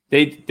this?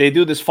 They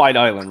do this Fight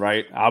Island,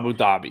 right? Abu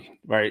Dhabi,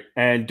 right?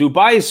 And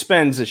Dubai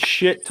spends a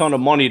shit ton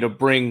of money to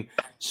bring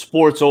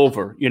sports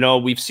over.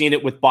 We've seen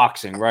it with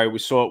boxing, right? We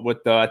saw it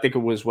with I think it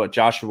was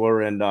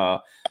Joshua and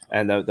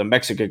the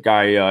Mexican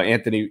guy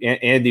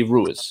Andy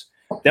Ruiz.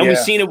 Then we've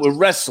seen it with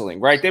wrestling,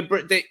 right?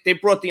 They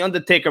brought the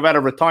Undertaker out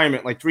of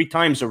retirement like 3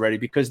 times already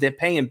because they're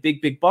paying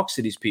big bucks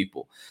to these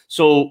people.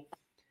 So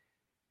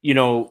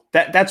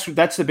that's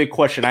the big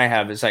question I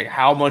have is like,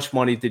 how much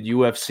money did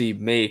UFC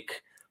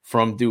make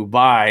from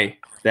Dubai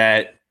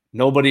that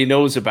nobody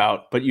knows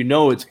about, but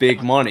it's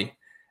big money.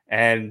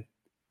 And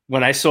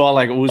when I saw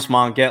like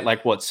Usman get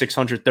like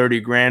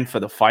 $630,000 for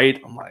the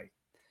fight, I'm like,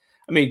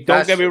 I mean,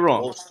 don't get me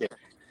wrong, bullshit.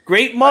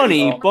 Great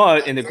money,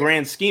 but in the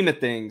grand scheme of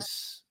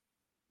things,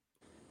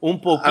 un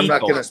poquito. I'm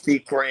not going to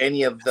speak for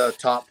any of the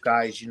top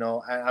guys.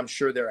 I'm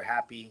sure they're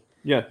happy.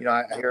 Yeah.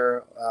 I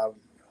hear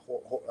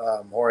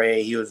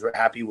Jorge, he was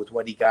happy with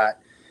what he got,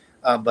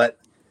 but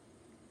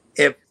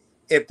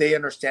if they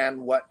understand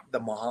what the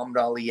Muhammad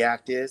Ali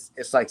Act is,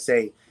 it's like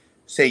say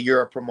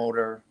you're a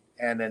promoter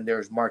and then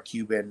there's Mark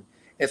Cuban.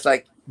 It's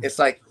like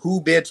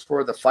who bids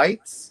for the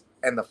fights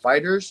and the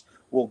fighters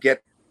will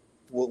get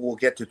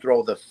to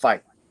throw the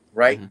fight,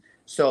 right? Mm-hmm.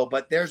 So,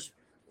 but there's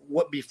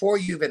before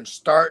you even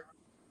start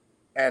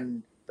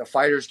and the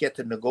fighters get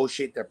to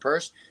negotiate their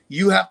purse,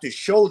 you have to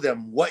show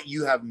them what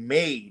you have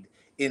made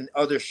in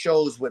other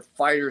shows with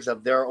fighters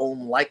of their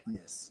own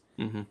likeness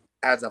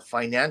as a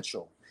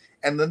financial.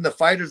 And then the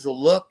fighters will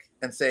look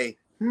and say,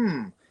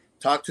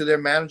 talk to their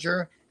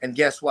manager. And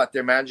guess what?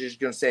 Their manager is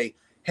going to say,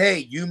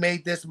 hey, you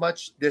made this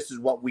much. This is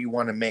what we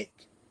want to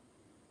make.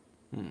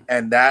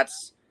 And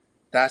that's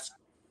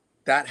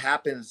that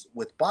happens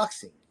with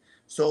boxing.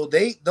 So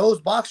those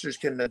boxers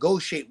can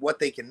negotiate what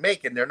they can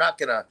make, and they're not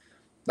gonna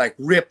like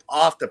rip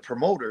off the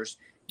promoters,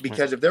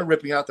 because if they're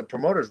ripping out the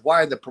promoters,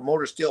 why are the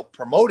promoters still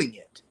promoting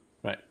it?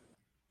 Right.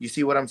 You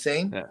see what I'm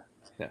saying? Yeah.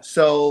 Yeah.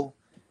 So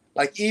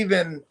like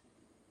even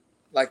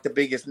like the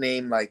biggest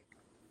name like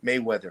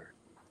Mayweather,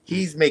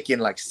 he's making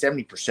like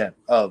 70%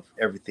 of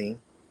everything.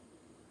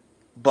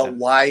 But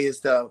why is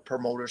the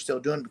promoter still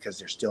doing it? Because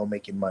they're still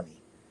making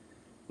money.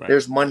 Right.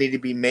 There's money to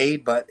be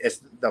made, but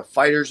it's the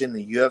fighters in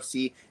the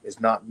UFC is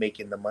not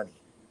making the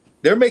money.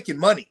 They're making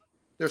money.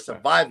 They're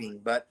surviving,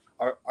 but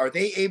are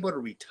they able to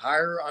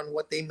retire on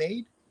what they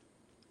made?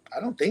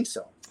 I don't think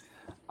so.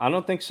 I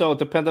don't think so.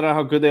 Depending on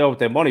how good they are with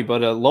their money,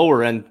 but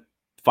lower end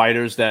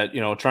fighters that,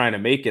 trying to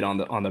make it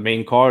on the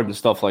main card and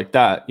stuff like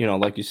that,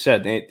 like you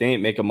said, they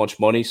ain't making much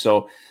money.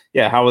 So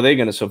yeah, how are they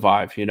going to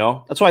survive?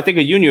 That's why I think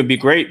a union would be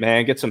great,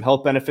 man. Get some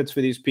health benefits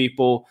for these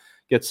people.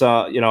 Get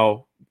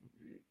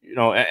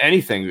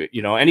anything,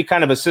 any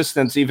kind of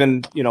assistance,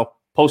 even,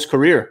 post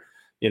career,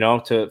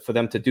 for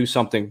them to do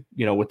something,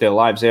 with their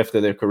lives after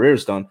their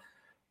career's done.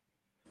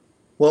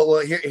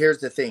 Well, here's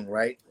the thing,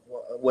 right?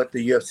 What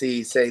the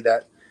UFC say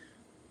that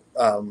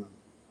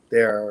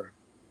they're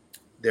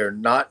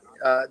not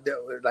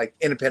they're like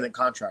independent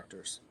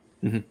contractors.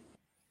 Mm-hmm.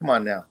 Come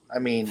on now. I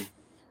mean,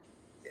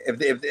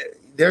 if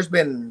there's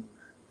been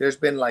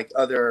like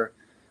other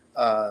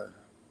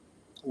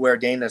where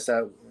Dana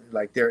said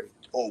like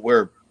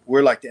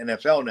we're like the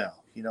NFL now,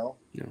 Yeah.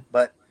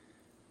 But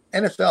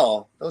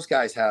NFL, those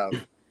guys have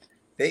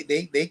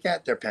they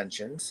got their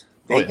pensions,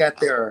 they got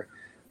their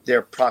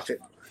profit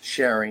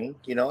sharing.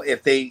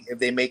 If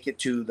they make it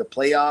to the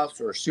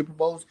playoffs or Super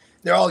Bowls,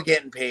 they're all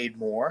getting paid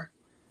more.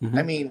 Mm-hmm.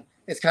 I mean,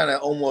 it's kind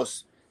of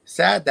almost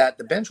sad that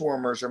the bench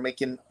warmers are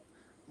making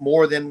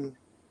more than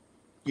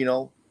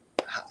a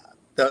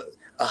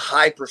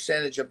high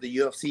percentage of the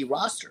UFC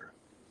roster.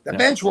 The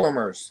bench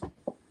warmers.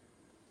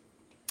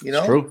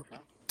 It's true.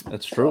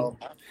 That's true.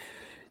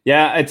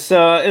 Yeah, it's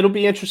it'll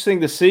be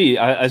interesting to see.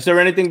 Is there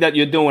anything that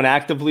you're doing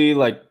actively,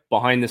 like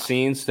behind the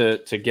scenes, to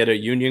get a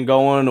union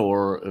going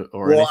or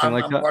anything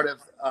like that?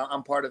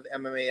 I'm part of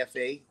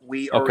MMAFA.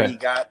 We already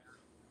got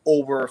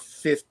over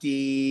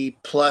 50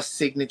 plus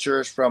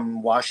signatures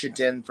from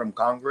Washington, from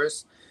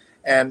Congress,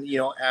 and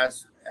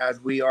as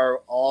we are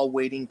all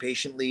waiting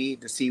patiently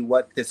to see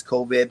what this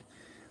COVID,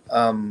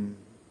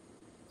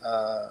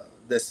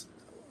 this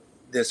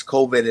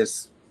COVID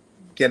is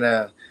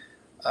gonna.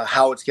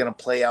 How it's going to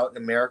play out in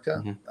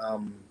America,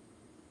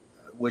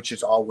 which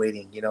is all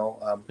waiting,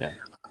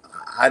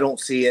 I don't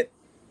see it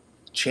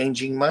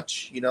changing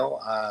much,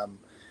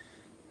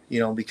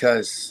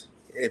 because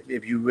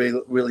if you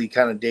really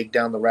kind of dig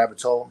down the rabbit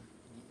hole,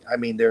 I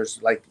mean,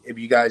 there's like, if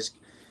you guys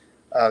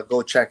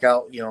go check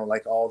out,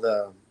 like all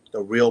the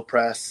real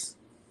press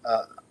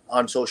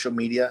on social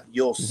media,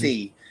 you'll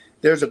see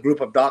there's a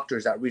group of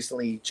doctors that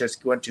recently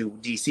just went to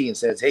DC and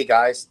says, hey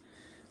guys,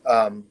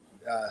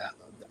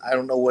 I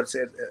don't know what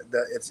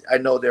it's. I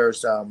know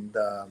there's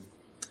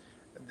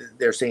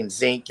they're saying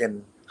zinc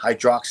and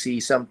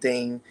hydroxy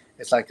something.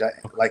 It's like an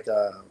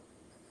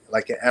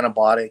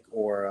antibiotic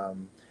or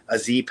a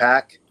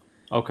Z-Pack.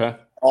 Okay.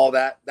 All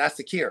that's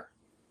the cure.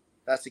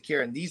 That's the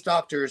cure. And these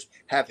doctors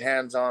have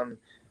hands on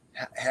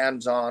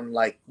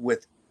like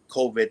with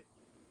COVID,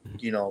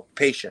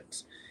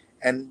 patients.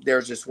 And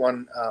there's this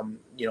one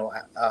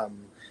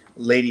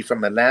lady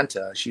from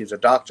Atlanta. She's a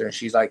doctor, and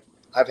she's like,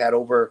 I've had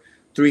over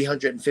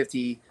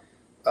 350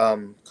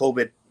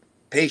 COVID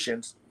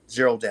patients,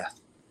 zero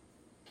death.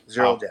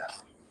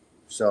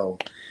 So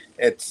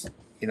it's,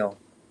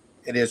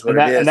 it is what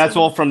it is. And that's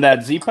all from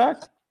that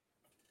Z-Pack?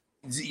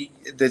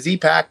 The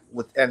Z-Pack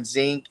and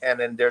zinc, and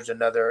then there's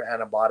another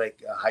antibiotic,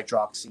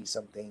 hydroxy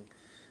something.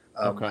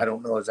 I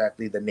don't know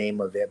exactly the name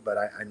of it, but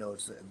I know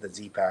it's the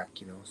Z-Pack,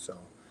 so.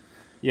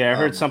 Yeah, I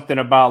heard something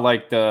about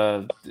like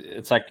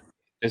it's like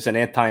there's an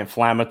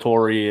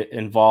anti-inflammatory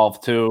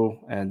involved too,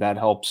 and that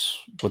helps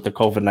with the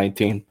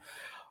COVID-19.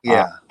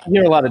 Yeah, I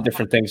hear a lot of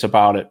different things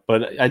about it,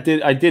 but I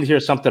did hear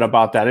something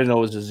about that. I didn't know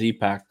it was a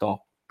Z-Pack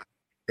though.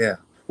 Yeah,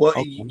 well,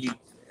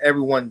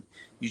 everyone,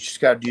 you just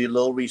got to do a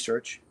little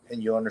research,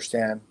 and you'll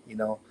understand.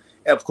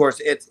 Of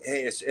course,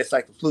 it's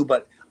like the flu,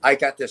 but I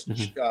got this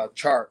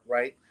chart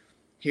right.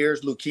 Here's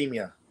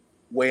leukemia,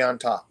 way on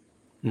top.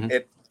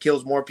 It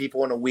kills more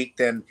people in a week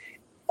than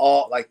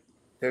all. Like,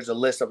 there's a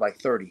list of like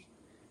 30,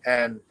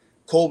 and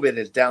COVID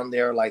is down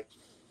there like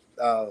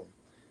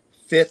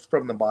fifth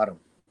from the bottom.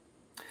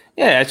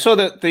 Yeah, I saw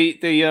that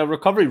the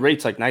recovery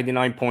rate's like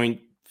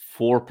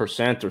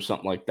 99.4% or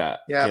something like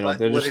that. Yeah, but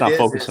they're just not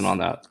focusing on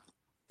that.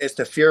 It's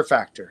the fear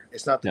factor.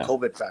 It's not the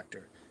COVID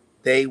factor.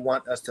 They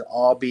want us to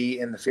all be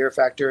in the fear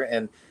factor,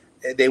 and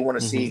they want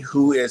to see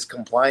who is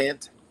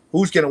compliant,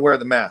 who's going to wear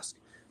the mask,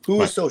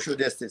 who is social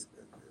distancing.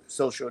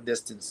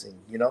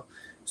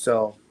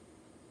 So,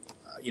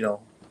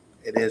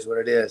 it is what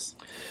it is.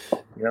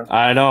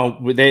 I know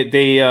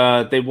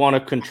they want to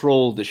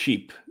control the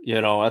sheep.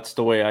 That's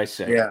the way I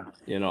say. Yeah.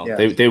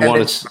 They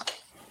want to.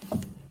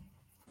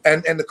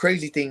 And the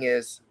crazy thing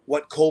is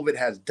what COVID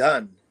has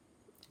done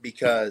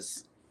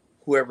because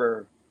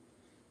whoever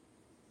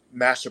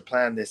master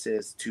plan this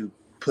is to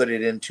put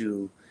it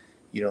into,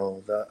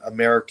 the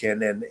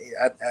American and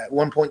at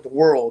one point the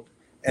world.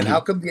 And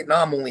how come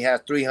Vietnam only has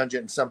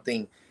 300 and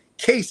something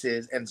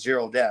cases and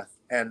 0 death,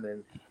 and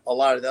then a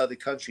lot of the other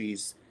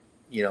countries,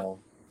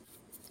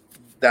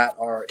 that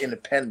are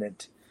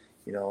independent,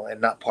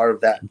 and not part of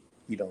that,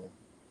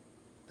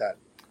 that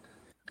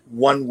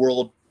one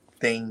world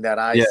thing that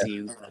I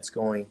see that's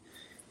going,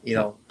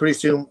 pretty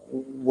soon.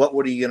 What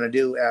are you going to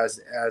do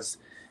as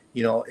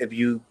if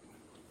you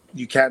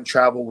can't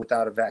travel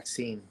without a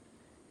vaccine?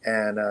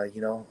 And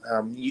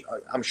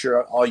I'm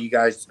sure all you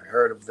guys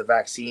heard of the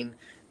vaccine.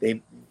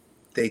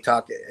 They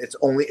talk.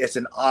 It's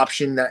an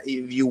option that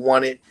if you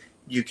want it,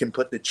 you can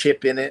put the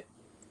chip in it.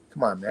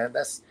 Come on, man.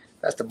 That's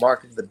the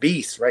mark of the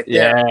beast right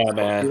there. Yeah,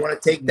 man. You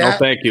want to take that? No,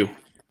 thank you.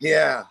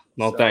 Yeah.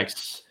 No,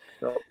 thanks.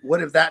 So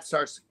what if that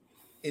starts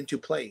into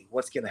play?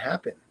 What's going to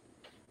happen?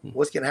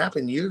 What's going to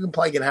happen? You're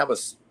probably going to have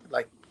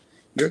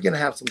you're going to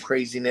have some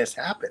craziness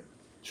happen.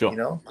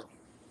 Sure.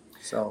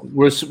 So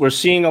we're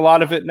seeing a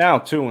lot of it now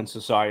too in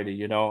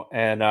society,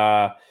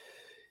 and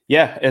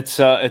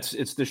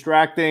it's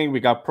distracting. We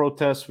got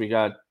protests, we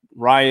got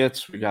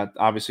riots, we got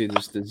obviously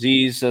this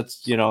disease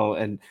that's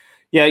and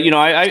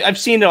I've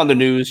seen it on the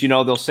news.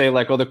 They'll say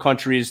like other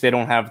countries, they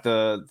don't have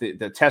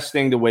the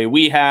testing the way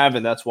we have,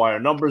 and that's why our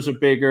numbers are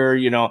bigger.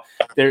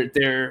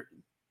 They're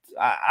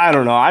I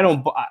don't know. I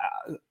don't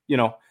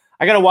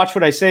I gotta watch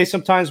what I say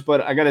sometimes,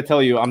 but I gotta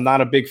tell you, I'm not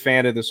a big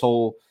fan of this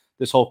whole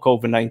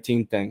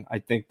COVID-19 thing. I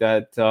think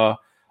that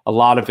a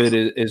lot of it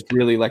is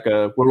really like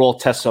we're all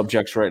test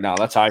subjects right now.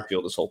 That's how I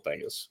feel this whole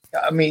thing is.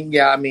 I mean,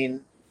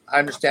 I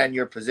understand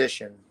your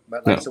position,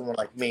 but someone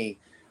like me,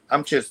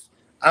 I'm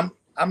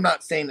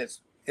not saying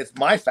it's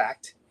my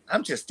fact.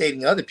 I'm just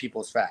stating other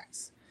people's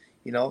facts,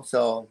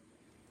 so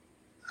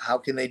how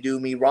can they do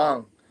me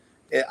wrong?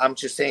 I'm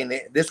just saying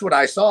this is what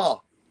I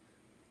saw,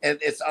 and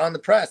it's on the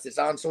press. It's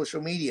on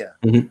social media.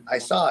 Mm-hmm. I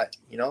saw it,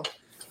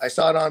 I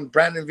saw it on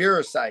Brandon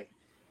Vera's site.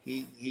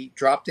 He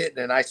dropped it,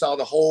 and I saw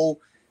the whole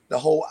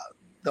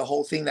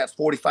thing that's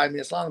 45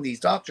 minutes long. These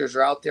doctors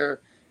are out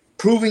there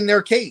proving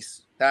their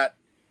case that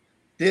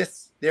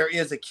there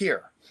is a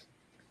cure.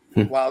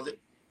 While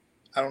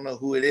I don't know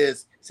who it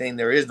is saying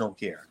there is no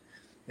cure.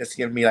 It's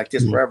going to be like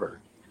this forever.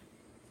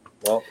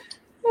 Well,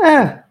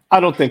 I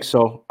don't think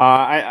so.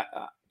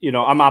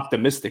 I'm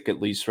optimistic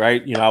at least,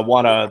 right? I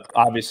want to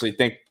obviously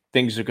think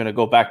things are going to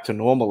go back to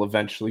normal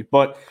eventually,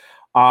 but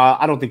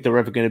I don't think they're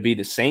ever going to be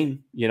the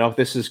same.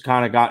 This has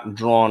kind of gotten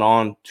drawn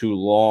on too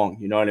long.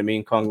 You know what I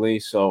mean, Kung Lee?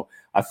 So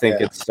I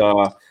think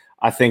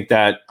I think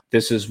that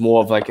this is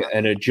more of like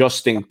an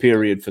adjusting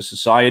period for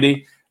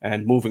society,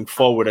 and moving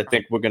forward, I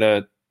think we're going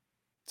to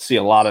see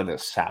a lot of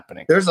this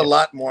happening. There's a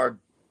lot more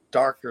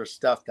darker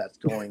stuff that's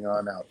going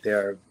on out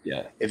there.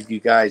 Yeah. If you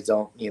guys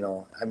don't,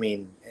 I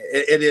mean,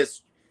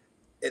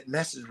 it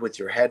messes with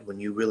your head when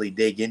you really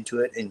dig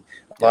into it. And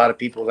a lot of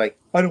people are like,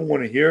 I don't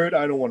want to hear it.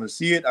 I don't want to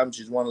see it. I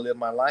just want to live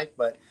my life.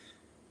 But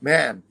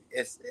man,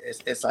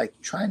 it's like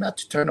try not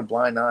to turn a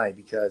blind eye,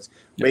 because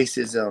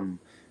racism,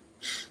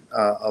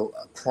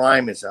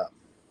 crime is up.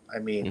 I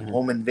mean,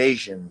 home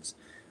invasions.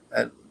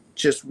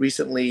 Just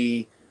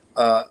recently,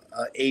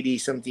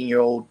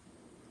 80-something-year-old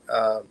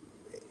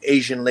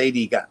Asian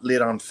lady got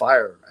lit on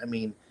fire. I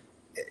mean,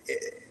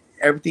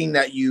 everything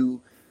that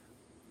you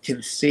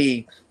can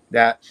see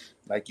that,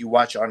 like you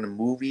watch on the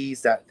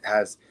movies that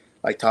has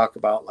like talk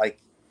about like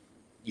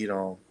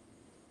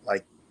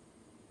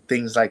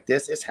things like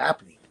this, it's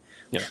happening.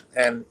 Yeah.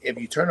 And if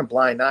you turn a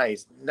blind eye,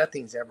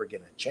 nothing's ever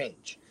going to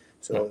change.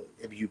 So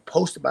if you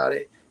post about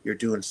it, you're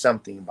doing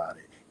something about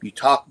it. If you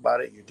talk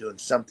about it, you're doing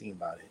something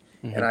about it.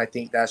 And I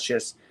think that's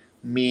just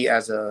me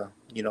as I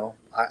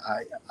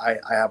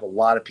have a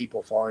lot of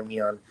people following me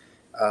on,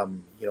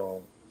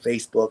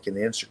 Facebook and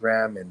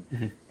Instagram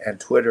and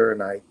Twitter.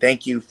 And I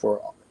thank you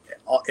for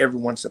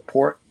everyone's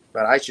support,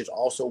 but I just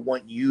also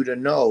want you to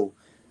know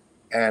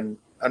and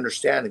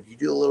understand, if you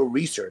do a little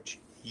research,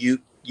 you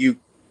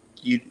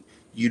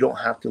don't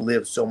have to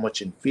live so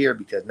much in fear,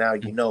 because now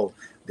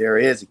there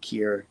is a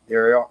cure.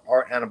 There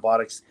are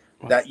antibiotics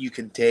that you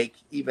can take.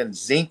 Even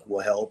zinc will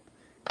help,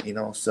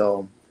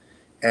 so,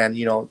 and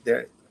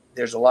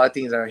there's a lot of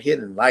things that are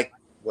hidden, like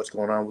what's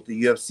going on with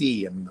the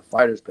UFC and the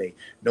fighters pay.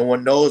 No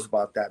one knows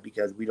about that,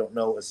 because we don't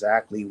know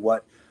exactly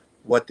what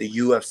the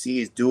UFC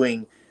is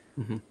doing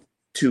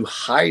to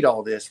hide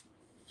all this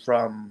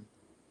from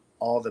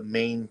all the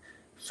main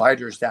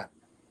fighters that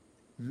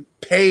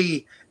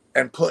pay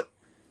and put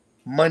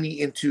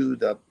money into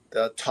the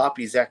top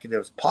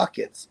executives'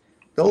 pockets.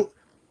 Though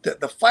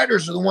the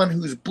fighters are the one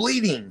who's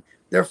bleeding.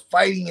 They're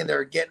fighting and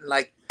they're getting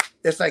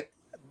it's like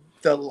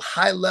the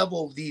high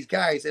level of these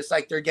guys. It's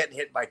like they're getting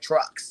hit by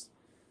trucks,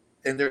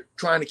 and they're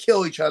trying to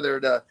kill each other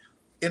to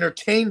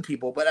entertain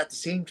people. But at the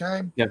same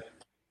time,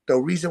 the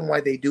reason why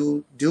they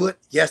do it,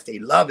 yes, they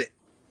love it.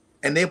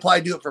 And they probably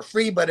do it for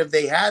free, but if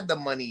they had the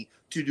money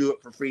to do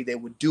it for free, they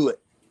would do it.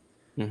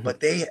 But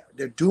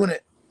they're doing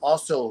it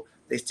also.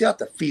 They still have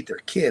to feed their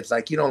kids.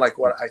 Like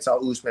what I saw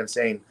Usman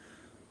saying,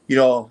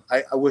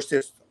 I wish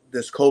this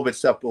COVID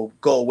stuff will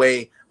go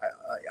away.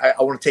 I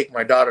want to take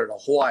my daughter to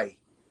Hawaii.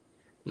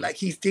 Like,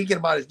 he's thinking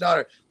about his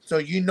daughter. So,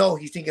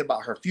 he's thinking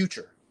about her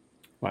future.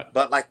 Right.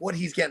 But like what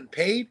he's getting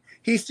paid,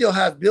 he still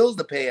has bills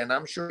to pay. And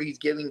I'm sure he's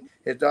giving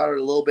his daughter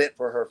a little bit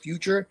for her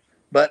future.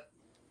 But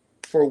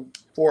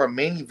for a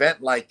main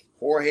event like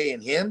Jorge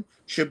and him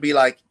should be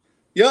like,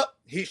 yep,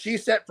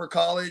 she's set for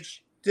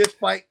college. This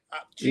fight,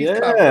 she's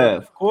covered.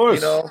 Of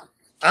course.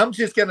 I'm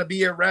just gonna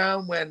be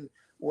around when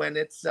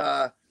it's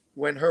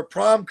when her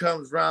prom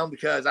comes around,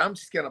 because I'm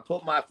just gonna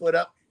put my foot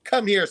up.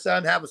 Come here,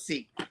 son, have a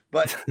seat.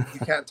 But you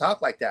can't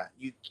talk like that.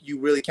 You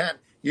really can't.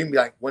 You can be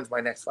like, when's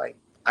my next fight?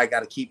 I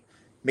gotta keep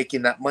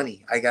making that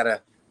money. I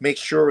gotta make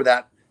sure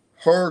that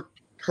her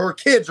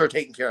kids are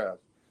taken care of.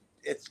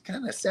 It's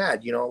kind of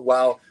sad,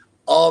 while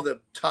all the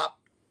top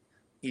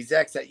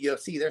execs at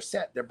UFC, they're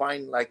set. They're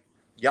buying like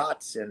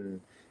yachts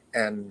and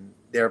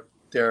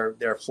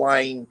they're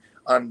flying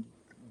on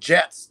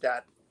jets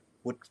that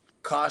would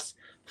cost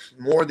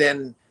more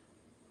than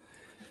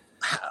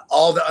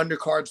all the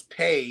undercards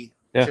pay,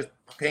 just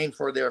paying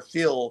for their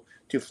fuel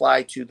to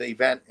fly to the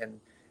event, and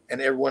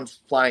everyone's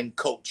flying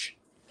coach.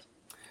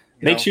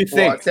 Makes you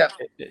think.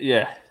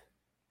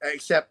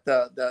 Except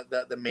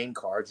the main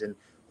cards and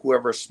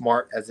whoever's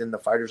smart, as in the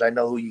fighters. I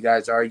know who you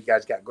guys are. You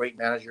guys got great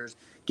managers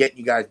getting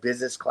you guys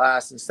business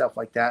class and stuff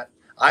like that.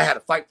 I had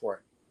to fight for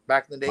it.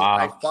 Back in the day, wow.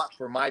 I fought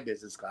for my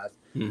business class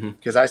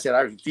because I said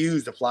I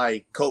refuse to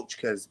fly coach,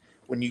 because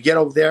when you get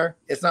over there,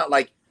 it's not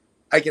like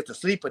I get to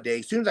sleep a day.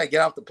 As soon as I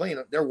get off the plane,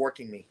 they're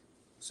working me.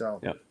 So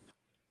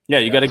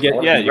you got to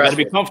you got to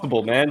be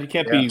comfortable, man. You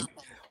can't be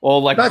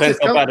all like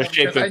bent up out of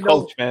shape with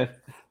coach, man.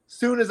 As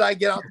soon as I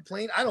get off the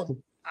plane,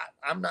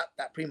 I'm not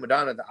that prima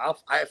donna.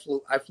 I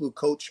flew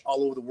coach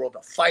all over the world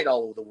to fight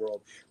all over the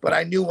world. But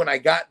I knew when I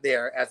got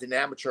there as an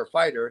amateur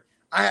fighter,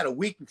 I had a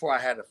week before I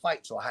had to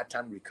fight, so I had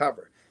time to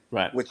recover.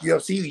 Right. With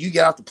UFC, you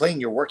get off the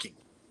plane, you're working.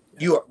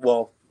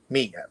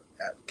 Me,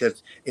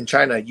 because in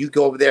China, you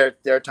go over there,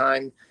 their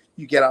time,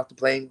 you get off the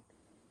plane.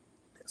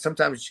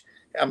 Sometimes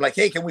I'm like,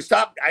 hey, can we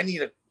stop? I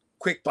need a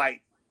quick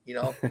bite.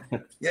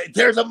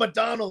 There's a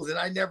McDonald's, and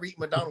I never eat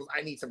McDonald's.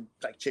 I need some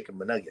like chicken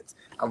nuggets.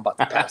 I'm about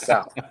to pass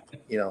out.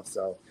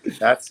 So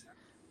that's,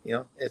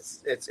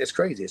 it's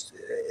crazy.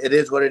 It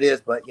is what it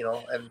is. But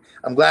and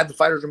I'm glad the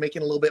fighters are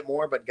making a little bit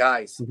more. But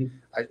guys,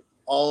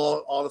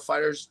 all the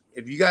fighters,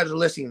 if you guys are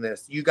listening to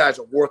this, you guys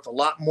are worth a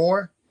lot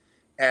more,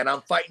 and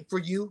I'm fighting for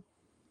you.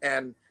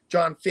 And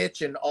John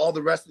Fitch and all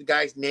the rest of the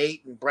guys,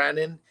 Nate and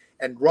Brandon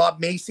and Rob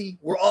Macy,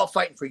 we're all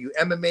fighting for you.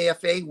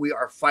 MMAFA, we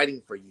are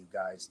fighting for you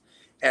guys.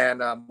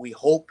 And we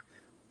hope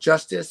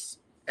justice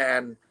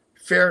and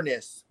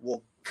fairness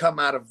will come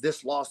out of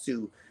this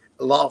lawsuit.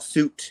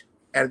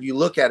 And if you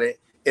look at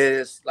it, it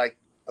is like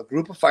a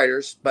group of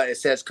fighters, but it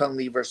says Kung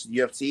Lee versus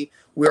UFC.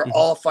 We're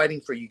all fighting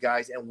for you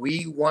guys, and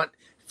we want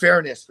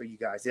fairness for you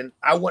guys. And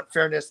I want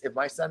fairness if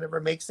my son ever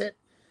makes it.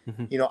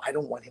 I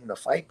don't want him to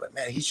fight, but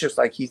man, he's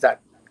that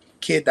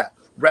kid that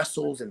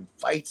wrestles and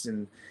fights,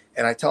 and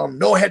I tell him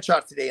no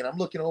headshots today, and I'm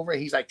looking over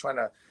and he's like trying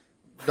to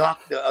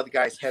knock the other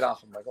guy's head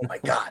off. I'm like, oh my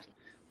God.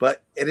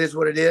 But it is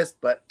what it is.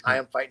 But I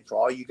am fighting for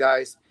all you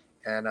guys.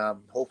 And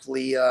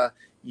hopefully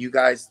you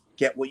guys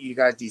get what you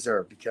guys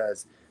deserve.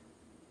 Because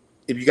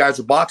if you guys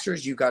are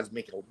boxers, you guys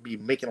be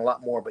making a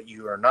lot more. But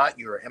you are not.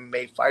 You're an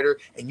MMA fighter.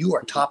 And you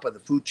are top of the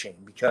food chain.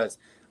 Because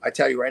I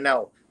tell you right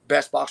now,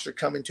 best boxer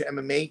coming to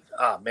MMA,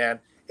 man,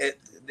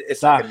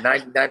 it's like a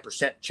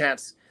 99%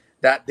 chance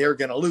that they're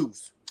going to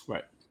lose.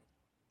 Right.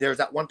 There's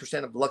that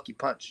 1% of lucky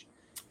punch.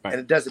 Right. And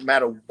it doesn't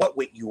matter what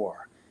weight you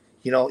are.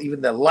 Even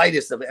the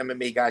lightest of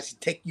MMA guys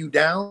take you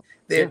down.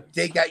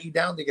 They got you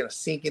down. They're gonna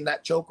sink in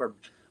that choke or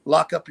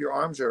lock up your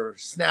arms or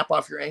snap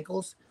off your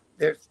ankles.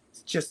 It's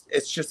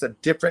just a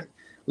different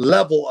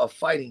level of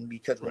fighting,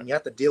 because when you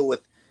have to deal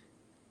with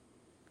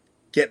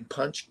getting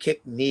punched,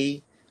 kick,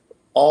 knee,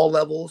 all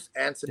levels,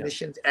 and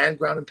submissions, and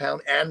ground and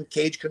pound, and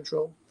cage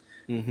control,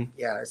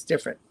 it's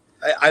different.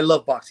 I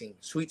love boxing,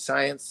 sweet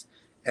science,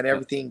 and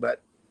everything, but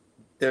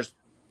there's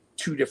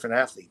two different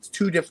athletes.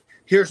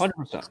 Here's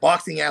 100%.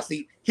 Boxing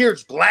athlete.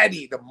 Here's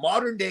gladiator, the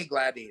modern day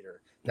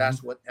gladiator.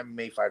 That's what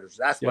MMA fighters.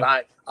 That's what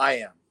I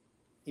am.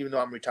 Even though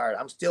I'm retired,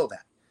 I'm still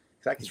that.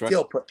 Because I can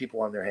still put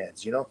people on their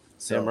heads.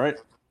 So, damn right.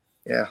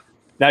 Yeah.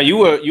 Now you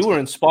were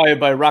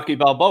inspired by Rocky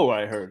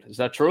Balboa, I heard. Is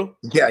that true?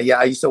 Yeah.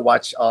 I used to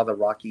watch all the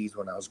Rockies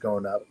when I was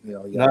growing up.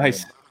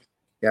 Nice.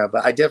 Yeah,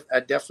 but I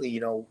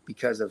definitely,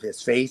 because of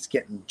his face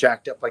getting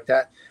jacked up like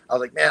that, I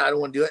was like, man, I don't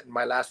want to do it. In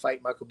my last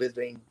fight, Michael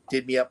Bisping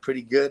did me up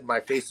pretty good.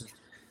 My face is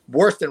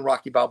worse than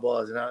Rocky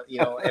Balboa's, and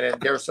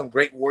and there were some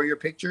great warrior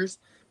pictures.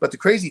 But the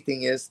crazy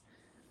thing is,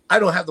 I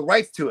don't have the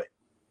rights to it.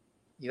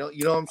 You know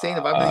what I'm saying?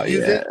 If I'm going to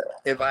use it,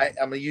 I'm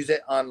going to use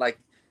it on like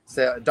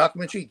say a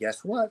documentary,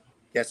 guess what?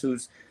 Guess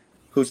who's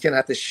going to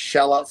have to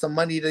shell out some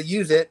money to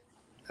use it?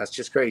 That's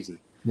just crazy.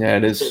 Yeah,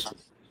 it is.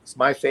 It's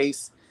my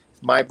face.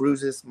 My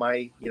bruises,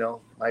 my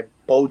my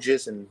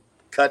bulges and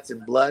cuts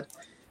and blood.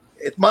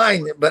 It's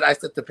mine, but I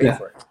still have to pay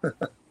for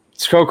it.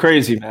 It's so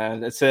crazy,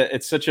 man.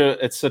 It's such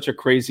a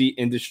crazy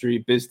industry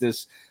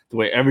business, the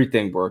way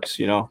everything works,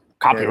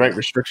 copyright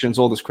restrictions,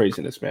 all this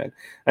craziness, man.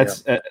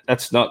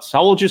 That's nuts.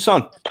 How old's your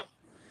son?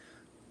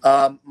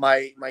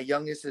 My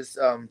youngest is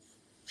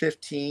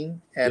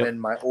 15, and then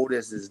my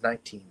oldest is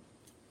 19.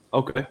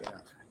 Okay. Yeah.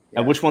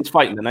 And which one's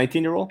fighting? The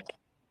 19-year-old?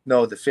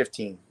 No, the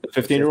 15. The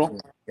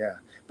 15-year-old? Yeah.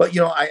 But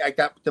I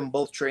got them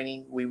both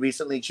training. We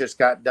recently just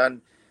got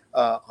done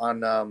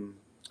on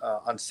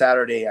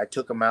Saturday. I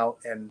took them out,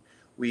 and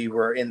we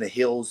were in the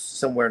hills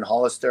somewhere in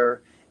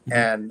Hollister,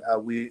 and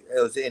it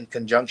was in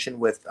conjunction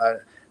with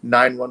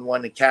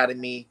 911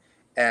 Academy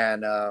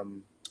and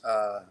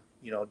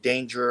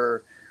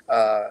Danger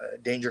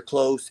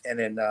Close, and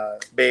then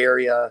Bay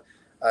Area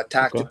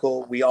Tactical.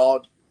 Okay. We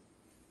all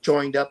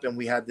joined up, and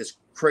we had this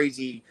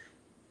crazy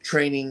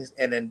trainings,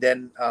 and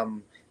then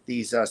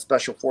these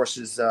special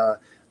forces,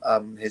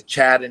 his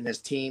Chad and his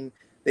team,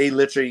 they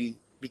literally,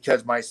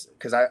 because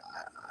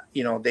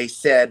they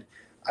said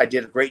I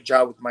did a great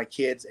job with my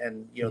kids,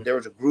 and there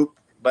was a group,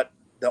 but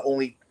the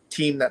only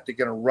team that they're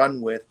going to run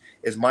with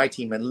is my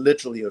team, and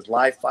literally it was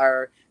live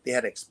fire. They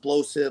had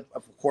explosive,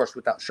 of course,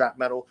 without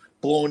shrapnel,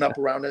 blowing up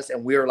around us,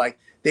 and we were like,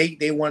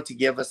 they wanted to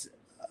give us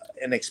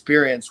an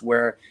experience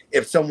where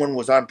if someone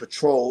was on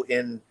patrol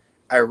in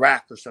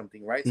Iraq or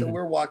something, right? So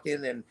we're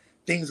walking and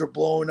things were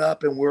blowing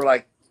up, and we're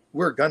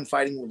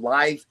gunfighting with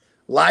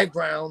live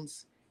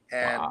rounds,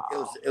 and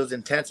it was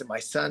intense. And my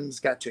sons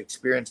got to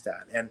experience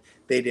that, and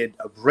they did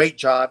a great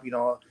job.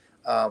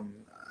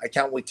 I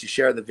can't wait to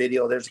share the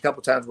video. There's a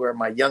couple times where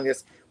my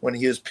youngest, when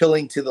he was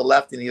peeling to the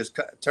left and he was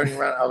turning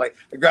around,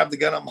 I grabbed the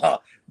gun. I'm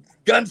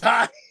guns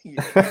high. He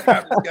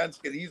grabbed his guns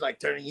because he's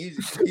turning.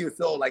 He was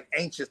so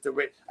anxious to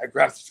wait. I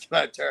grabbed his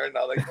gun, I turned.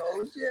 I was like,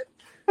 oh shit.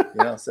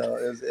 So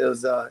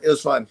it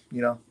was fun,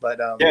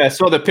 but I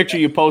saw the picture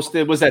you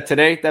posted. Was that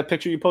today? That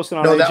picture you posted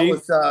on AG? That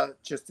was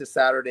just this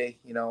Saturday,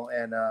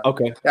 and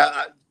okay.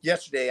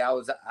 Yesterday I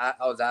was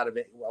out of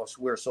it.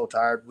 We were so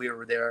tired. We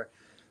were there.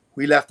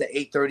 We left at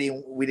 8:30,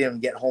 and we didn't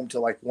get home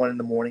till 1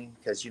 a.m.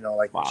 because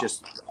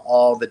just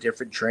all the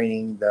different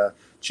training, the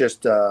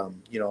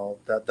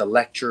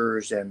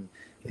lectures and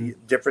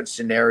different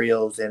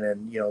scenarios, and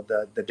then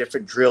the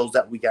different drills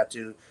that we got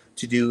to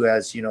do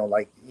as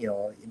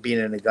being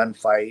in a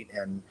gunfight,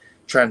 and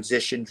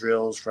transition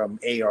drills from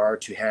AR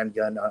to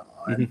handgun.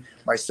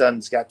 My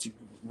sons got to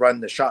run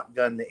the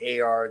shotgun,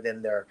 the AR,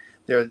 then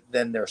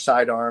their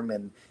sidearm,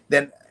 and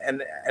then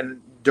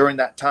during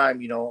that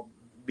time,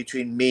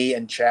 between me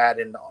and Chad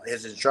and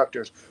his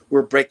instructors,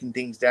 we're breaking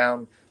things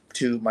down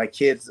to my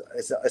kids.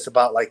 It's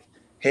about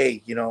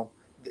hey,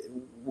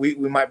 we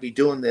might be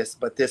doing this,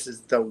 but this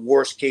is the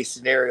worst case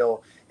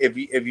scenario if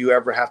you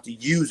ever have to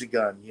use a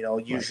gun.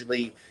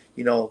 Usually,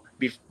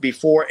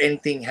 before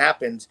anything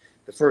happens,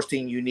 the first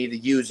thing you need to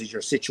use is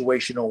your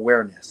situational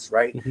awareness,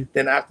 right?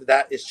 Then after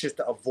that, it's just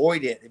to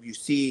avoid it. If you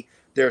see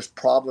there's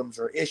problems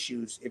or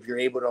issues, if you're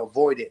able to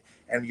avoid it,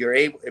 and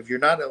if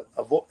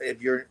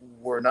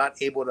we're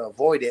not able to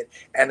avoid it,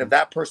 and if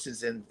that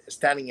person's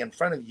standing in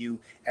front of you,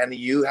 and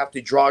you have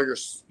to draw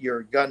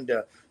your gun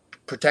to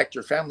protect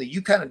your family,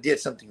 you kind of did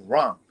something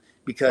wrong,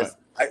 because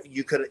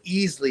you could have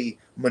easily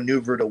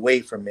maneuvered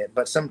away from it.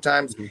 But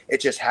sometimes it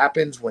just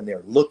happens when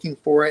they're looking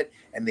for it,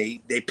 and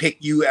they pick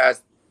you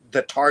as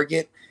the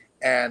target,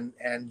 and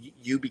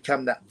you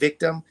become that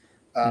victim.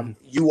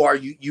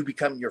 You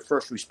become your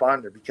first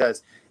responder,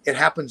 because it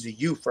happens to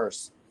you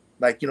first.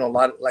 A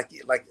lot of,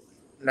 like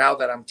now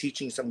that I'm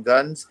teaching some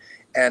guns,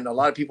 and a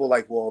lot of people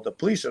well, the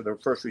police are the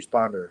first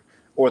responder,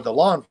 or the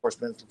law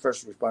enforcement is the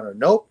first responder.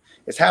 Nope,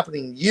 it's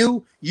happening.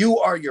 You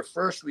are your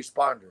first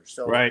responder.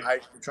 So I'm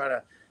trying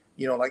to,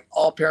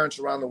 all parents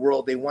around the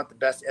world, they want the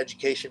best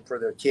education for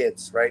their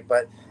kids, right?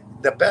 But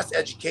the best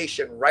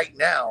education right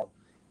now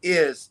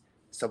is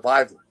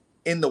survival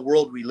in the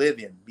world we live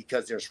in,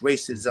 because there's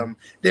racism.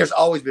 There's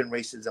always been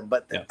racism,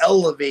 but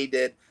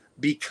elevated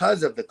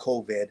because of the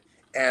COVID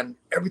and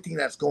everything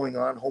that's going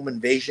on, home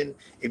invasion.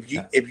 If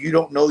you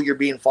don't know you're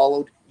being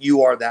followed,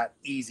 you are that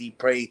easy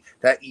prey,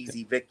 that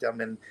easy victim.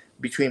 And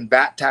between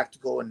Bat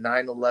Tactical and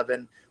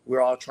 9/11,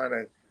 we're all trying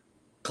to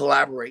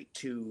collaborate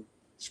to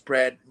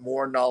spread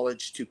more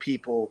knowledge to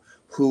people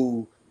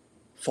who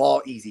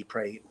fall easy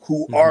prey,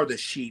 who are the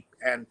sheep,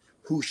 and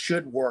who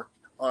should work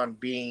on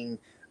being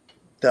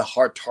the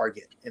hard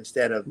target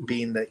instead of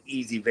being the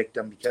easy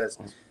victim. Because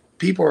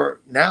people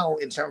are now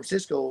in San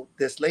Francisco,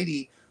 this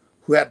lady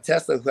who had a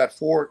Tesla, who had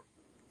 4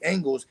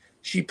 angles,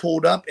 she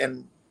pulled up,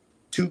 and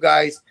 2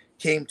 guys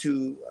came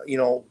to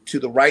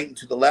the right and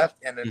to the left,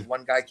 and then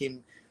one guy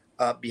came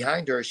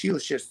behind her. She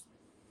was just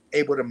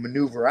able to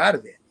maneuver out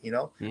of it,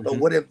 But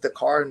what if the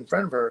car in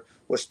front of her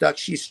was stuck?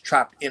 She's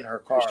trapped in her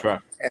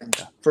car,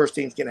 and first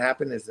thing's gonna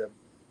happen is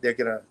they're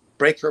gonna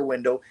break her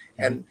window,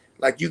 and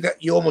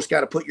you almost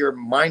got to put your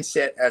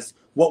mindset as,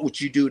 what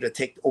would you do to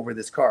take over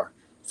this car?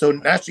 So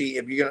naturally,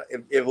 if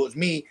it was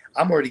me,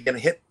 I'm already gonna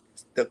hit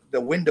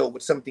the window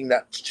with something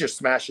that just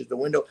smashes the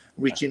window,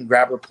 reach in,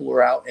 grab her, pull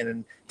her out, and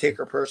then take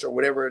her purse or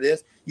whatever it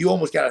is. You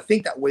almost got to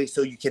think that way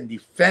so you can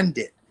defend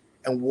it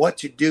and what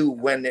to do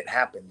when it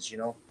happens,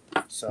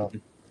 So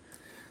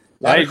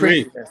a I lot of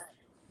agree. craziness.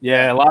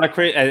 Yeah, a lot of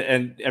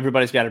and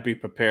everybody's got to be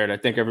prepared. I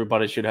think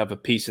everybody should have a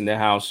piece in their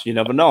house. You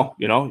never know.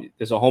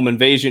 There's a home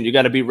invasion. You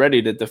got to be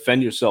ready to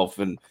defend yourself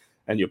and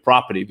your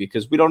property,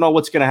 because we don't know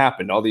what's going to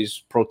happen. All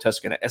these protests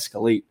going to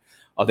escalate.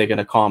 Are they going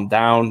to calm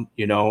down?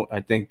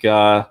 I think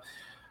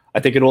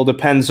it all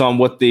depends on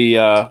what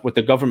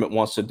the government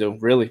wants to do.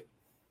 Really.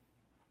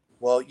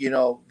 Well,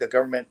 the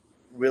government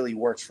really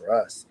works for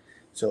us.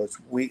 So it's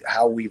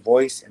how we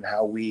voice and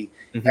how we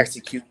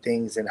execute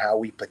things and how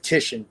we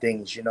petition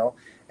things.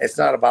 It's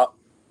not about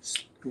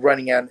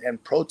running out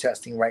and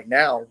protesting right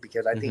now,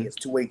 because I think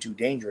it's way too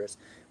dangerous.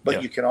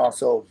 But you can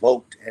also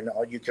vote, and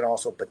you can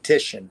also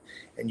petition,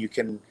 and you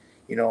can,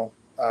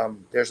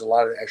 there's a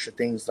lot of extra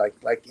things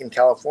like in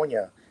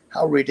California.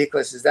 How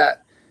ridiculous is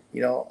that?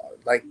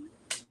 Like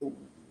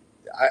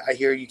I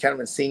hear you can't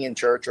even sing in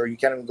church, or you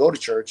can't even go to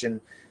church,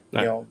 and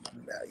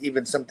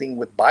even something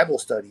with Bible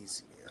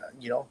studies.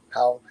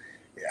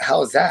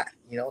 How is that?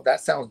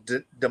 That sounds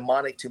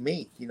demonic to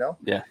me.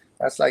 Yeah,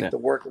 that's like the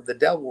work of the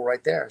devil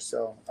right there.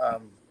 So,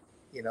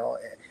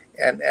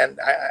 and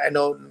I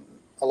know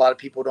a lot of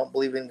people don't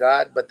believe in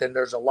God, but then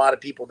there's a lot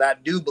of people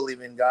that do believe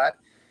in God.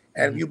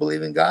 And if you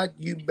believe in God,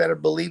 you better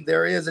believe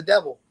there is a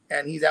devil,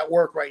 and he's at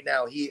work right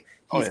now. He's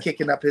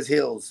kicking up his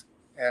heels,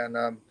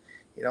 and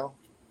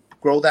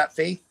grow that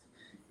faith,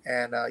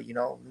 and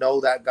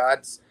know that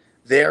God's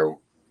there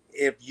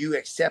if you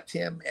accept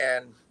him,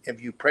 and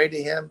if you pray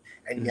to him,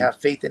 and you have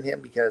faith in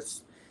him,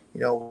 because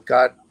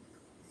God,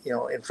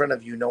 in front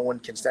of you, no one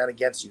can stand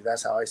against you.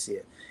 That's how I see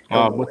it.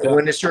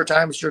 When it's your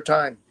time, it's your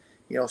time.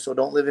 So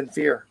don't live in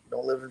fear.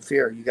 Don't live in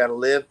fear. You got to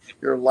live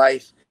your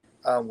life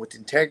with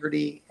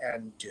integrity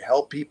and to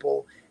help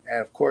people.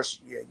 And of course,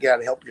 you got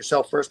to help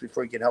yourself first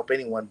before you can help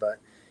anyone. But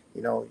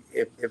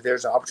if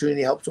there's an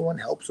opportunity to help someone,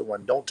 help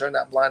someone. Don't turn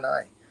that blind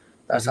eye.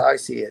 That's how I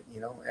see it.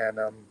 And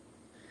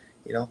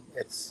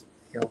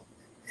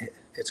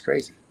it's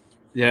crazy.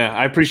 Yeah,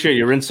 I appreciate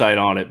your insight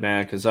on it,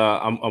 man, because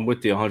I'm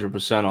with you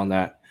 100% on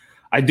that.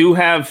 I do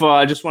have.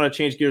 I just want to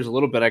change gears a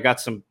little bit. I got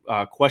some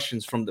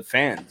questions from the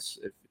fans.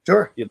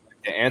 Sure. You'd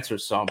like to answer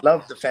some.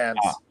 Love the fans.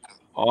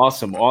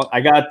 Awesome. I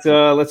got.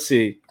 Let's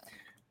see.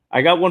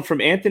 I got one from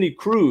Anthony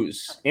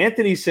Cruz.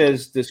 Anthony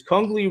says, "Does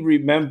Kung Lee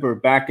remember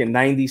back in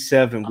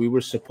 '97 we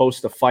were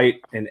supposed to fight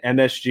in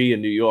MSG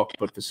in New York,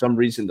 but for some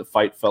reason the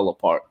fight fell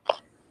apart?"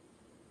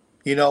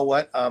 You know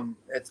what?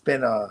 It's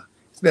been a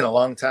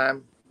long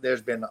time.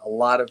 There's been a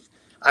lot of.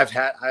 I've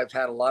had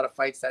a lot of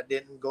fights that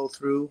didn't go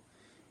through.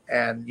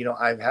 And,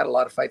 I've had a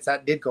lot of fights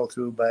that did go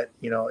through, but,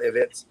 if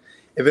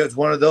it's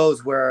one of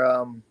those where,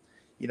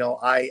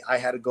 I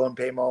had to go and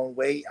pay my own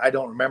way, I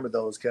don't remember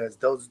those, because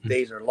those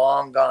days are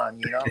long gone,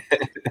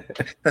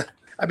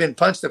 I've been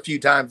punched a few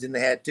times in the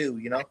head too,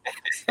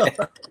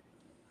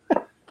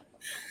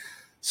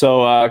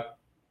 So,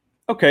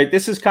 okay,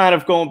 this is kind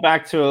of going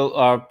back to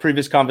our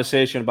previous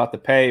conversation about the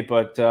pay,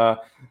 but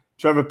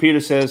Trevor Peter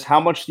says, how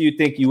much do you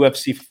think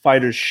UFC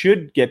fighters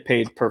should get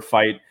paid per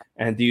fight?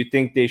 And do you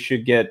think they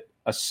should get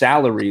a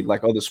salary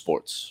like other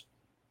sports?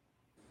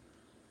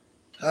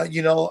 I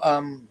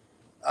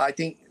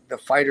think the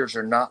fighters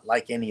are not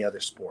like any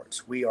other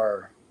sports. We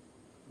are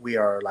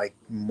like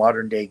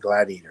modern day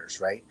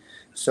gladiators, right?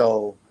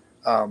 So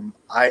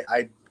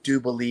I do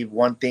believe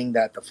one thing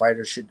that the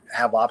fighters should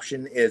have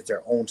option is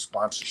their own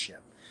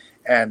sponsorship,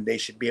 and they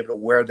should be able to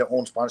wear their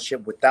own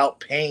sponsorship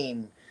without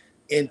paying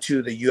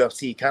into the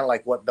UFC, kind of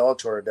like what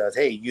Bellator does.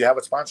 Hey, you have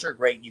a sponsor,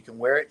 great, you can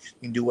wear it,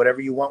 you can do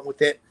whatever you want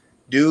with it.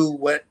 Do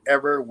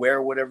whatever,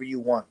 wear whatever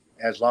you want,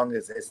 as long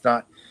as it's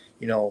not,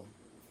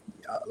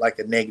 like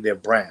a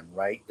negative brand,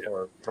 right?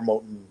 Or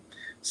promoting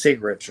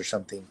cigarettes or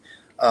something.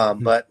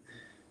 But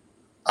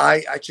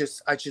I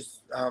just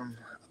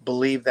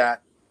believe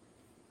that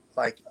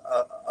like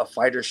a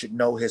fighter should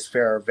know his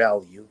fair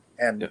value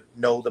and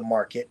know the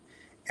market,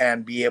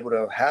 and be able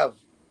to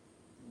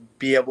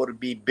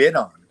be bid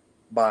on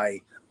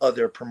by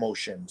other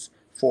promotions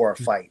for a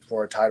fight,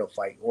 for a title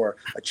fight, or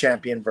a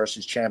champion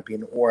versus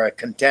champion, or a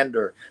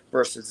contender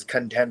versus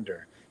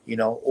contender,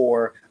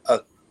 or a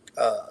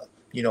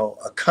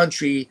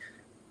country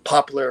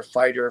popular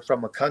fighter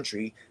from a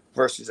country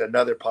versus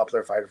another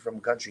popular fighter from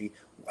a country.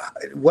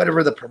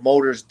 Whatever the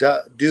promoters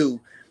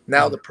do,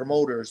 now the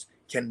promoters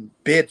can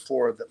bid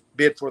for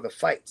the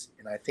fights,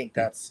 and I think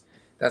that's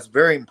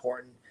very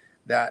important.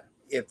 That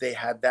if they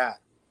had that,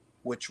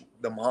 which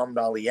the Muhammad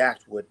Ali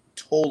Act would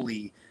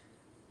totally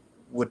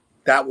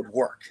that would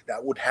work.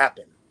 That would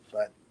happen.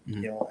 But,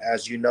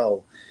 as even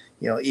the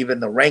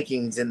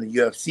rankings in the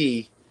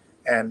UFC,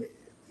 and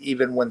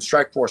even when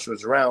Strikeforce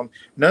was around,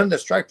 none of the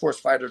Strikeforce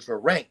fighters were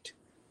ranked.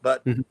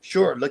 But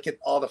sure, look at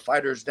all the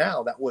fighters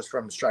now that was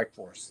from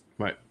Strikeforce.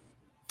 Right.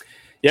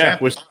 Yeah.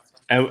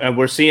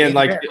 We're seeing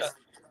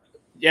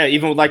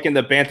even like in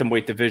the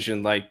bantamweight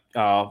division, like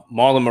Marlon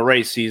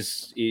Moraes,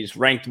 he's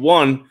ranked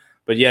 1,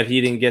 but yet he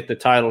didn't get the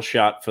title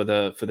shot for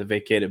the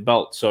vacated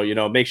belt. So,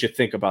 it makes you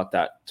think about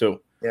that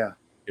too. Yeah.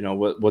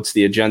 What's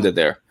the agenda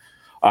there?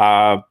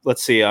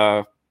 Let's see.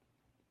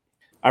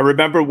 I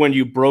remember when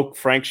you broke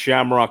Frank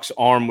Shamrock's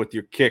arm with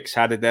your kicks.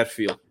 How did that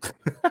feel?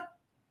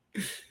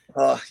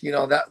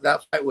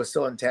 That fight was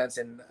so intense,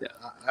 and Yeah.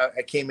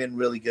 I came in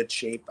really good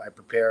shape. I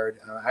prepared.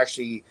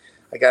 Actually,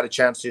 I got a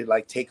chance to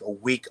take a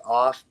week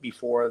off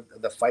before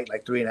the fight,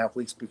 like 3.5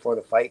 weeks before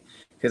the fight,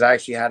 because I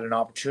actually had an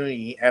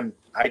opportunity, and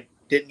I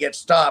didn't get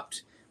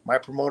stopped. My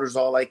promoter's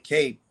all like,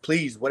 "Hey,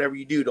 please, whatever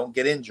you do, don't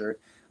get injured."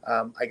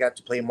 I got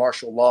to play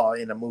martial law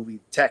in a movie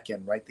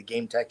Tekken, right? The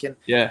game Tekken.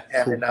 Yeah.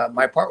 And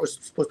my part was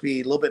supposed to be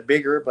a little bit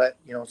bigger, but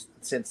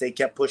since they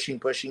kept pushing,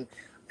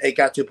 it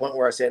got to a point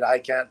where I said,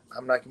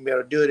 I'm not gonna be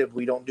able to do it if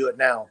we don't do it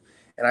now.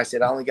 And I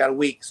said, I only got a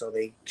week. So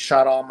they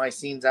shot all my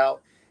scenes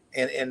out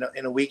in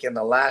a week. And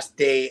the last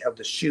day of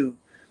the shoot,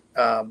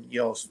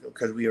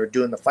 because we were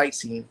doing the fight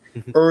scene,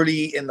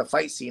 early in the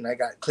fight scene, I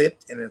got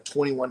clipped and then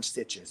 21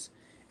 stitches.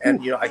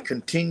 And, I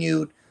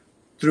continued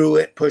through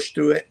it, pushed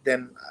through it.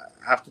 Then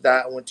after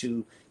that, I went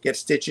to get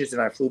stitches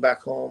and I flew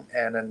back home.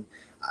 And then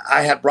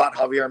I had brought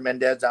Javier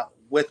Mendez out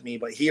with me,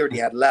 but he already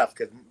had left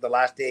because the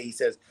last day he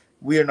says,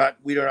 we're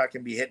not going to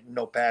be hitting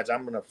no pads.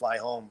 I'm going to fly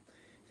home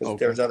because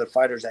there's other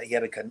fighters that he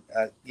had to,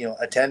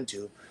 attend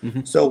to.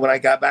 So when I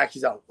got back,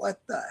 he's like,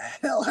 what the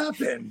hell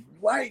happened?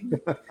 Why?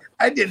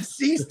 I didn't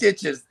see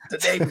stitches the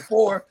day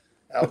before.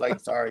 I was like,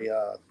 sorry.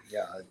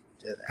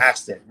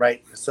 Accident.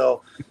 Right.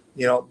 So,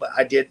 but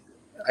I did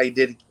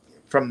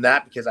from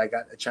that because I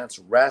got a chance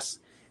to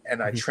rest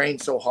and I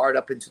trained so hard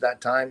up into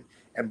that time.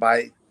 And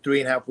by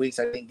 3.5 weeks,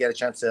 I didn't get a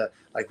chance to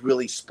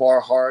really spar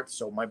hard.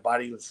 So my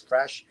body was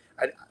fresh.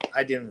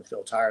 I didn't even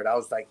feel tired. I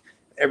was like,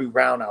 every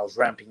round I was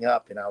ramping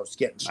up and I was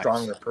getting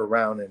stronger per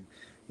round. And,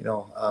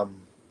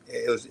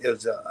 it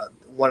was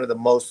one of the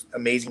most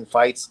amazing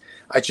fights.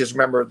 I just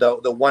remember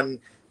the one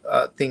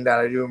thing that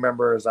I do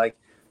remember is I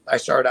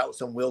started out with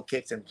some wheel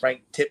kicks and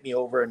Frank tipped me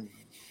over and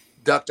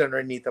ducked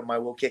underneath of my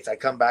wheel kicks. I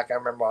come back. I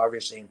remember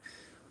obviously,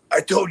 I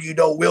told you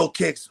no wheel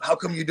kicks. How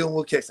come you're doing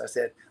wheel kicks? I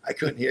said, I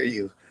couldn't hear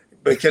you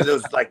because it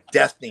was like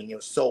deafening. It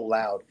was so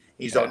loud.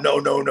 He's like,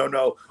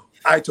 no.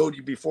 I told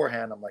you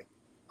beforehand. I'm like,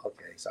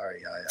 okay,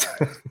 sorry.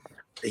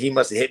 He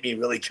must have hit me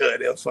really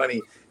good. It was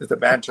funny. It's the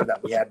banter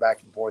that we had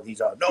back and forth.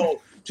 He's like,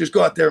 no, just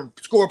go out there and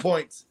score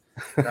points.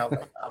 And I was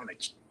like, I'm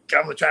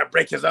gonna try to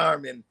break his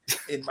arm. And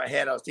in my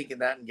head, I was thinking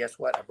that, and guess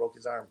what? I broke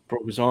his arm.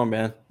 Broke his arm,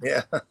 man.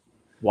 Yeah.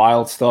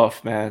 Wild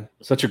stuff, man.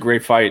 Such a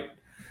great fight.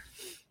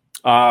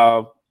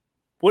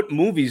 What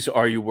movies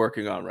are you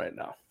working on right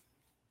now?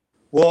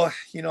 Well,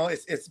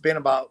 it's been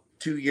about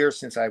 2 years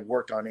since I've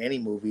worked on any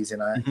movies,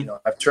 and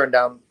I've turned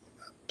down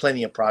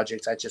plenty of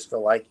projects. I just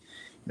feel like,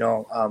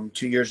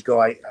 2 years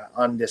ago, I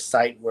on this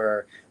site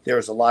where there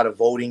was a lot of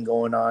voting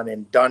going on,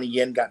 and Donnie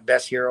Yen got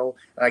Best Hero,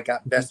 and I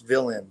got Best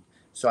Villain.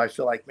 So I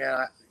feel like,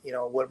 man,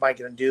 what am I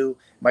going to do?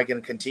 Am I going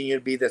to continue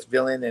to be this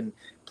villain and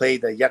play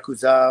the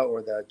Yakuza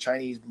or the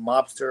Chinese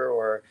mobster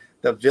or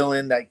the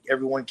villain that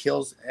everyone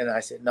kills? And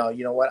I said, no,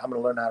 you know what? I'm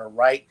going to learn how to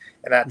write.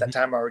 And at that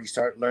time, I already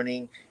started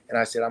learning. And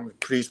I said, I'm going to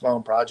produce my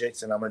own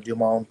projects and I'm going to do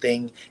my own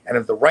thing. And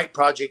if the right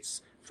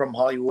projects from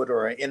Hollywood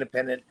or an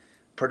independent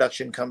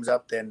production comes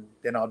up, then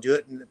I'll do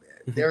it. And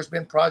there's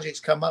been projects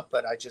come up,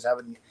 but I just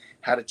haven't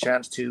had a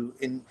chance to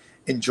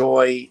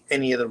enjoy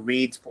any of the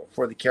reads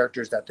for the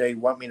characters that they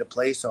want me to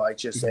play. So I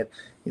just said,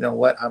 you know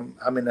what?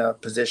 I'm in a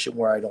position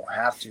where I don't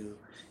have to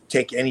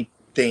take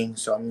anything,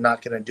 so I'm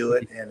not going to do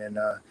it. And then,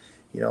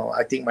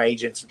 I think my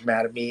agent's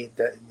mad at me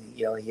that,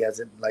 he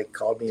hasn't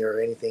called me or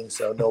anything.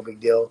 So no big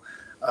deal.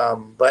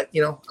 But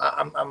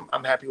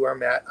I'm happy where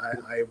I'm at.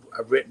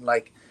 I've written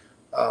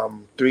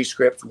 3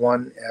 scripts,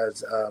 one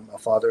as a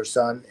father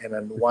son, and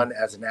then one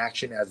as an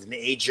action, as an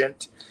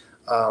agent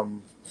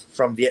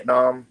from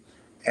Vietnam,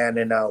 and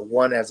then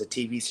one as a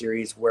TV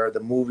series where the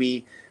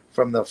movie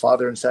from the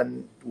father and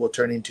son will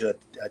turn into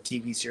a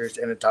TV series,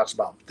 and it talks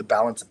about the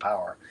balance of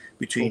power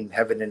between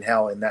heaven and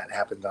hell, and that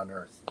happens on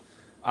Earth.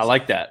 I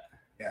like that.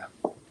 Yeah.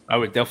 I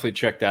would definitely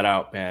check that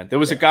out, man. There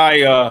was a guy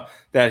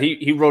that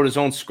he wrote his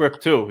own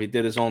script too. He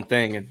did his own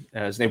thing, and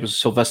his name was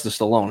Sylvester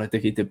Stallone. I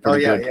think he did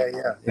pretty good.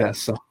 Yeah.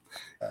 So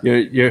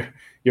you're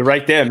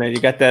right there, man. You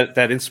got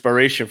that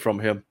inspiration from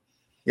him.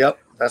 Yep,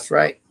 that's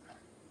right.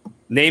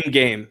 Name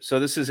game. So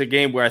this is a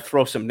game where I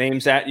throw some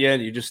names at you,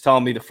 and you just tell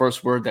me the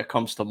first word that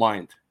comes to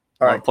mind.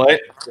 All right, play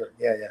it. Sure.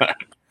 Yeah.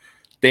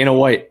 Dana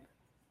White.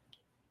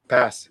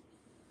 Pass.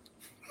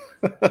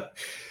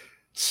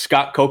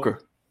 Scott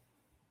Coker.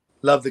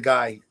 Love the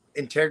guy.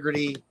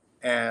 Integrity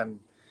and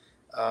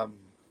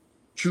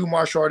true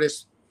martial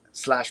artist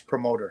 /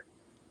 promoter.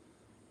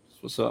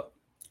 What's up?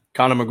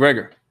 Conor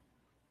McGregor.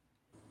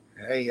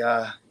 Hey,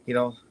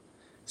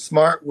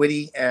 smart,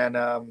 witty, and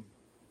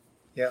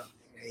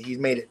he's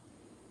made it.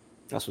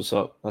 That's what's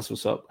up.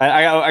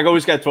 I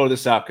always got to throw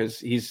this out because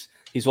he's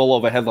all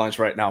over headlines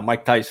right now.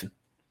 Mike Tyson.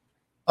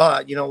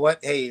 You know what?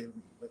 Hey,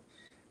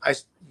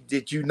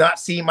 did you not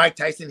see Mike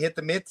Tyson hit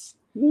the mitts?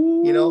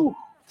 Ooh,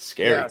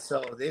 scary. Yeah,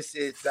 so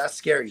that's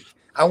scary.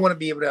 I want to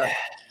be able to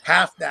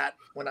half that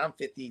when I'm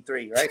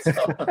 53, right? So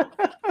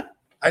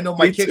I know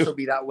my kicks will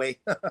be that way.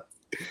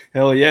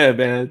 Hell yeah,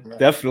 man. Yeah.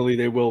 Definitely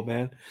they will,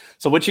 man.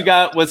 So what you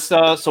got?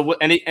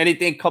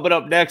 Anything coming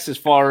up next as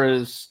far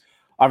as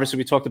obviously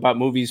we talked about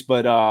movies,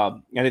 but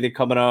anything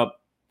coming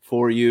up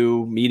for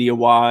you media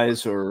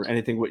wise or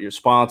anything with your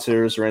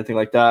sponsors or anything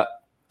like that?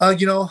 I've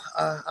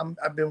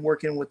been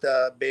working with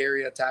Bay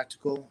Area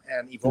Tactical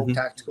and Evoke Mm-hmm.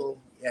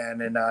 Tactical,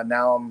 and then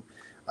now I'm,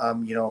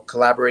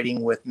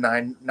 collaborating with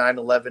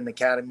 9/11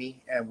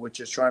 Academy, and we're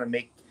just trying to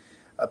make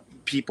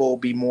people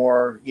be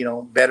more,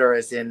 better,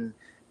 as in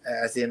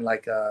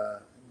like,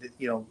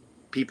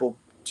 people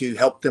to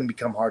help them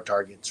become hard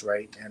targets,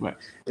 right? And Right.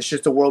 it's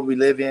just the world we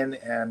live in,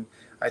 and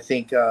I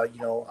think, I'm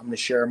going to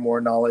share more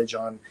knowledge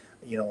on,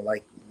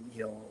 like,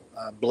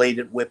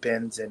 bladed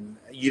weapons, and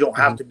you don't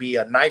have Mm-hmm. to be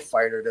a knife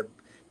fighter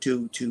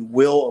to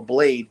will a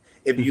blade.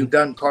 If Mm-hmm. you've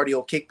done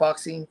cardio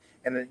kickboxing,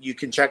 and then you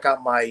can check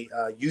out my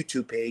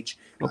YouTube page.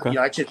 Okay.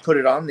 I just put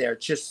it on there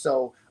just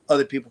so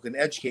other people can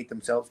educate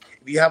themselves.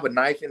 If you have a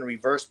knife in a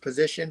reverse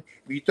position,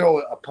 if you throw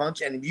a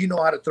punch, and if you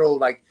know how to throw,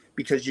 like,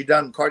 because you've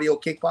done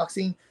cardio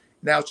kickboxing,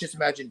 now just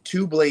imagine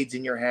two blades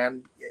in your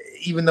hand,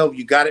 even though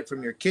you got it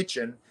from your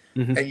kitchen,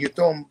 Mm-hmm. and you're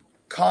throwing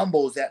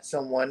combos at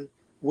someone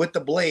with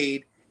the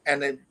blade,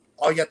 and then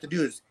all you have to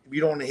do is, if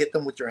you don't want to hit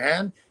them with your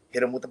hand,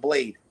 hit them with the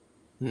blade.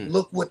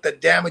 Look what the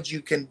damage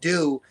you can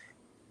do.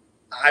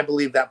 I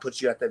believe that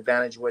puts you at the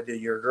advantage whether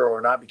you're a girl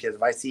or not. Because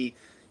if I see,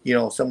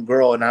 some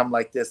girl, and I'm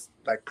like this,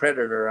 like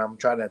predator, I'm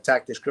trying to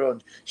attack this girl,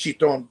 and she's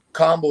throwing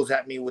combos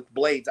at me with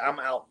blades, I'm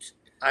out.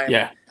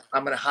 Yeah,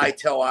 I'm gonna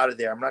hightail out of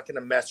there. I'm not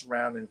gonna mess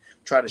around and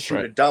try to that's shoot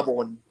right. a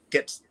double and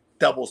get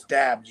double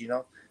stabbed.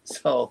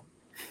 So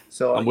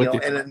I'm with you.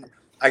 and then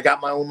I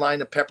got my own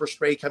line of pepper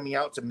spray coming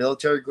out. It's a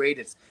military grade.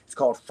 It's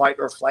called Fight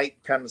or Flight,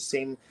 kind of the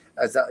same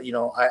as I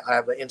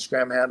have an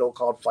Instagram handle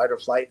called Fight or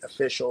Flight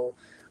Official,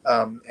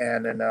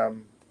 and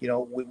then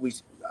we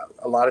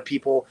a lot of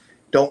people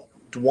don't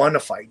want to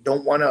fight,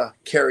 don't want to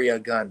carry a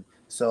gun,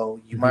 so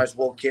you Mm-hmm. might as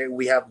well carry.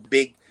 We have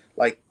big,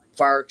 like,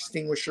 fire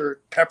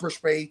extinguisher pepper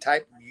spray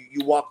type.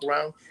 You walk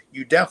around,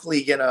 you're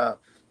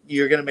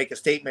gonna make a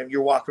statement.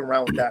 You're walking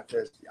around with that,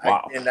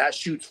 Wow. and that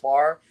shoots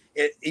far.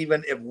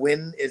 Even if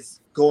wind is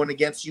going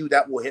against you,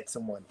 that will hit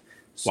someone.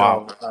 So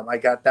Wow. I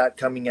got that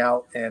coming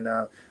out, and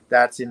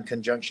that's in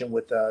conjunction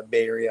with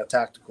Bay Area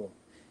Tactical.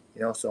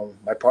 So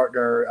my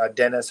partner,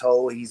 Dennis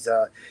Ho, he's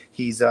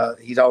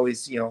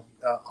always,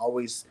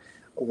 always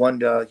one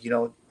to,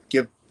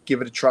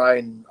 give it a try,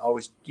 and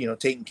always,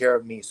 taking care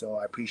of me. So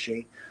I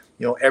appreciate,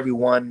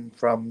 everyone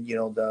from,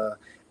 the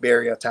Bay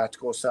Area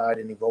Tactical side,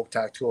 and Evoke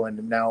Tactical, and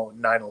now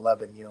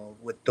 9/11,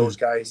 with those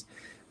guys,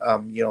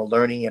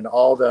 learning, and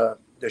all the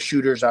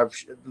shooters I've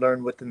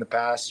learned with in the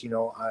past.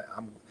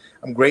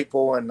 I'm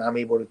grateful, and I'm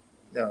able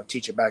to,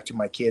 teach it back to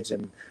my kids,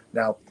 and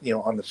now,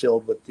 on the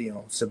field with,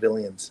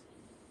 civilians.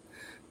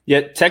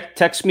 Yeah,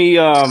 text me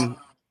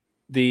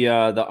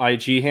the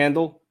IG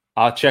handle.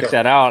 I'll check Okay.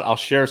 that out. I'll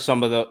share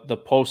some of the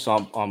posts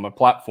on my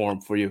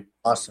platform for you.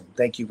 Awesome.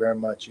 Thank you very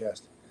much.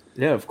 Yes.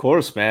 Yeah, of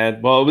course,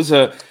 man. Well,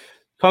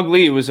 Kung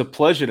Lee, it was a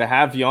pleasure to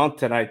have you on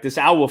tonight. This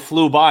hour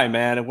flew by,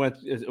 man. It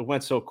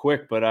went so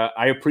quick, but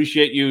I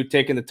appreciate you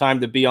taking the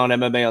time to be on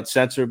MMA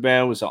Uncensored,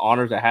 man. It was an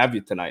honor to have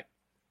you tonight.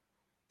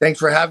 Thanks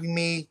for having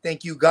me.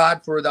 Thank you,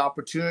 God, for the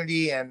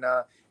opportunity, and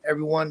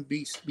everyone,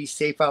 be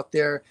safe out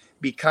there.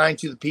 Be kind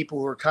to the people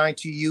who are kind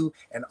to you,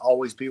 and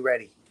always be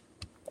ready.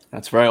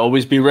 That's right.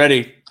 Always be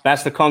ready.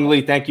 Master Kung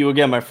Lee, thank you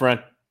again, my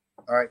friend.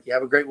 All right. You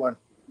have a great one.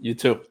 You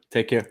too.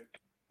 Take care.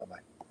 Bye-bye.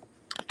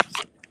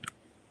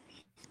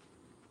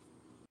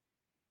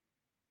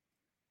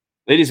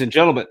 Ladies and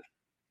gentlemen,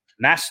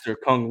 Master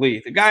Kung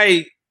Lee, the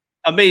guy,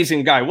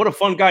 amazing guy. What a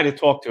fun guy to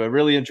talk to. I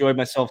really enjoyed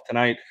myself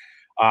tonight.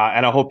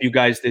 And I hope you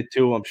guys did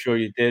too. I'm sure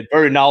you did.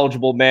 Very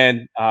knowledgeable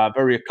man,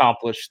 very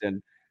accomplished,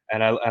 and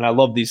I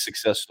love these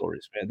success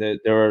stories, man.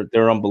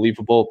 They're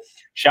unbelievable.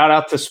 Shout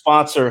out to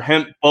sponsor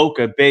Hemp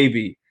Boca,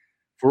 baby,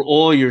 for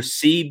all your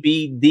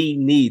CBD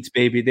needs,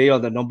 baby. They are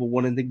the number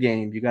one in the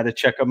game. You got to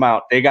check them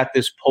out. They got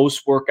this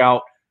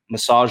post-workout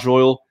massage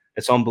oil.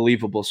 It's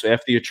unbelievable. So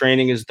after your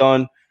training is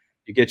done,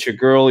 you get your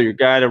girl or your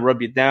guy to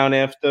rub you down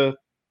after.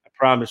 I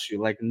promise you,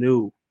 like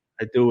new.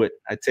 I do it.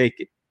 I take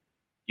it.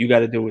 You got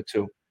to do it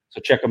too. So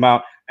check them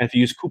out. And if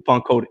you use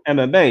coupon code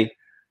MMA,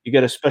 you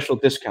get a special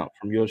discount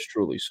from yours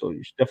truly. So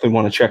you definitely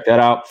want to check that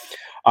out.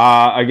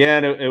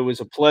 Again, it was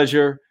a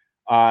pleasure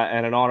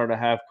and an honor to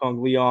have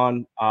Kung Lee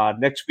on.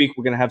 Next week,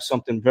 we're going to have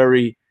something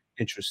very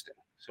interesting.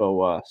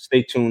 So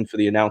stay tuned for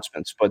the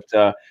announcements. But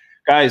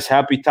guys,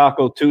 happy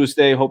Taco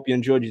Tuesday. Hope you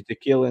enjoyed your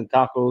tequila and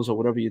tacos or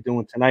whatever you're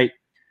doing tonight.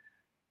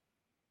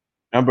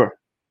 Remember,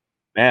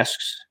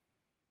 masks,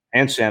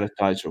 hand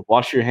sanitizer,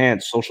 wash your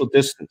hands, social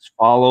distance,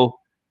 follow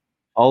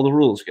the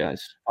rules,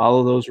 guys.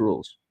 Follow those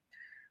rules.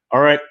 All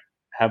right.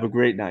 Have a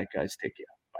great night, guys. Take care.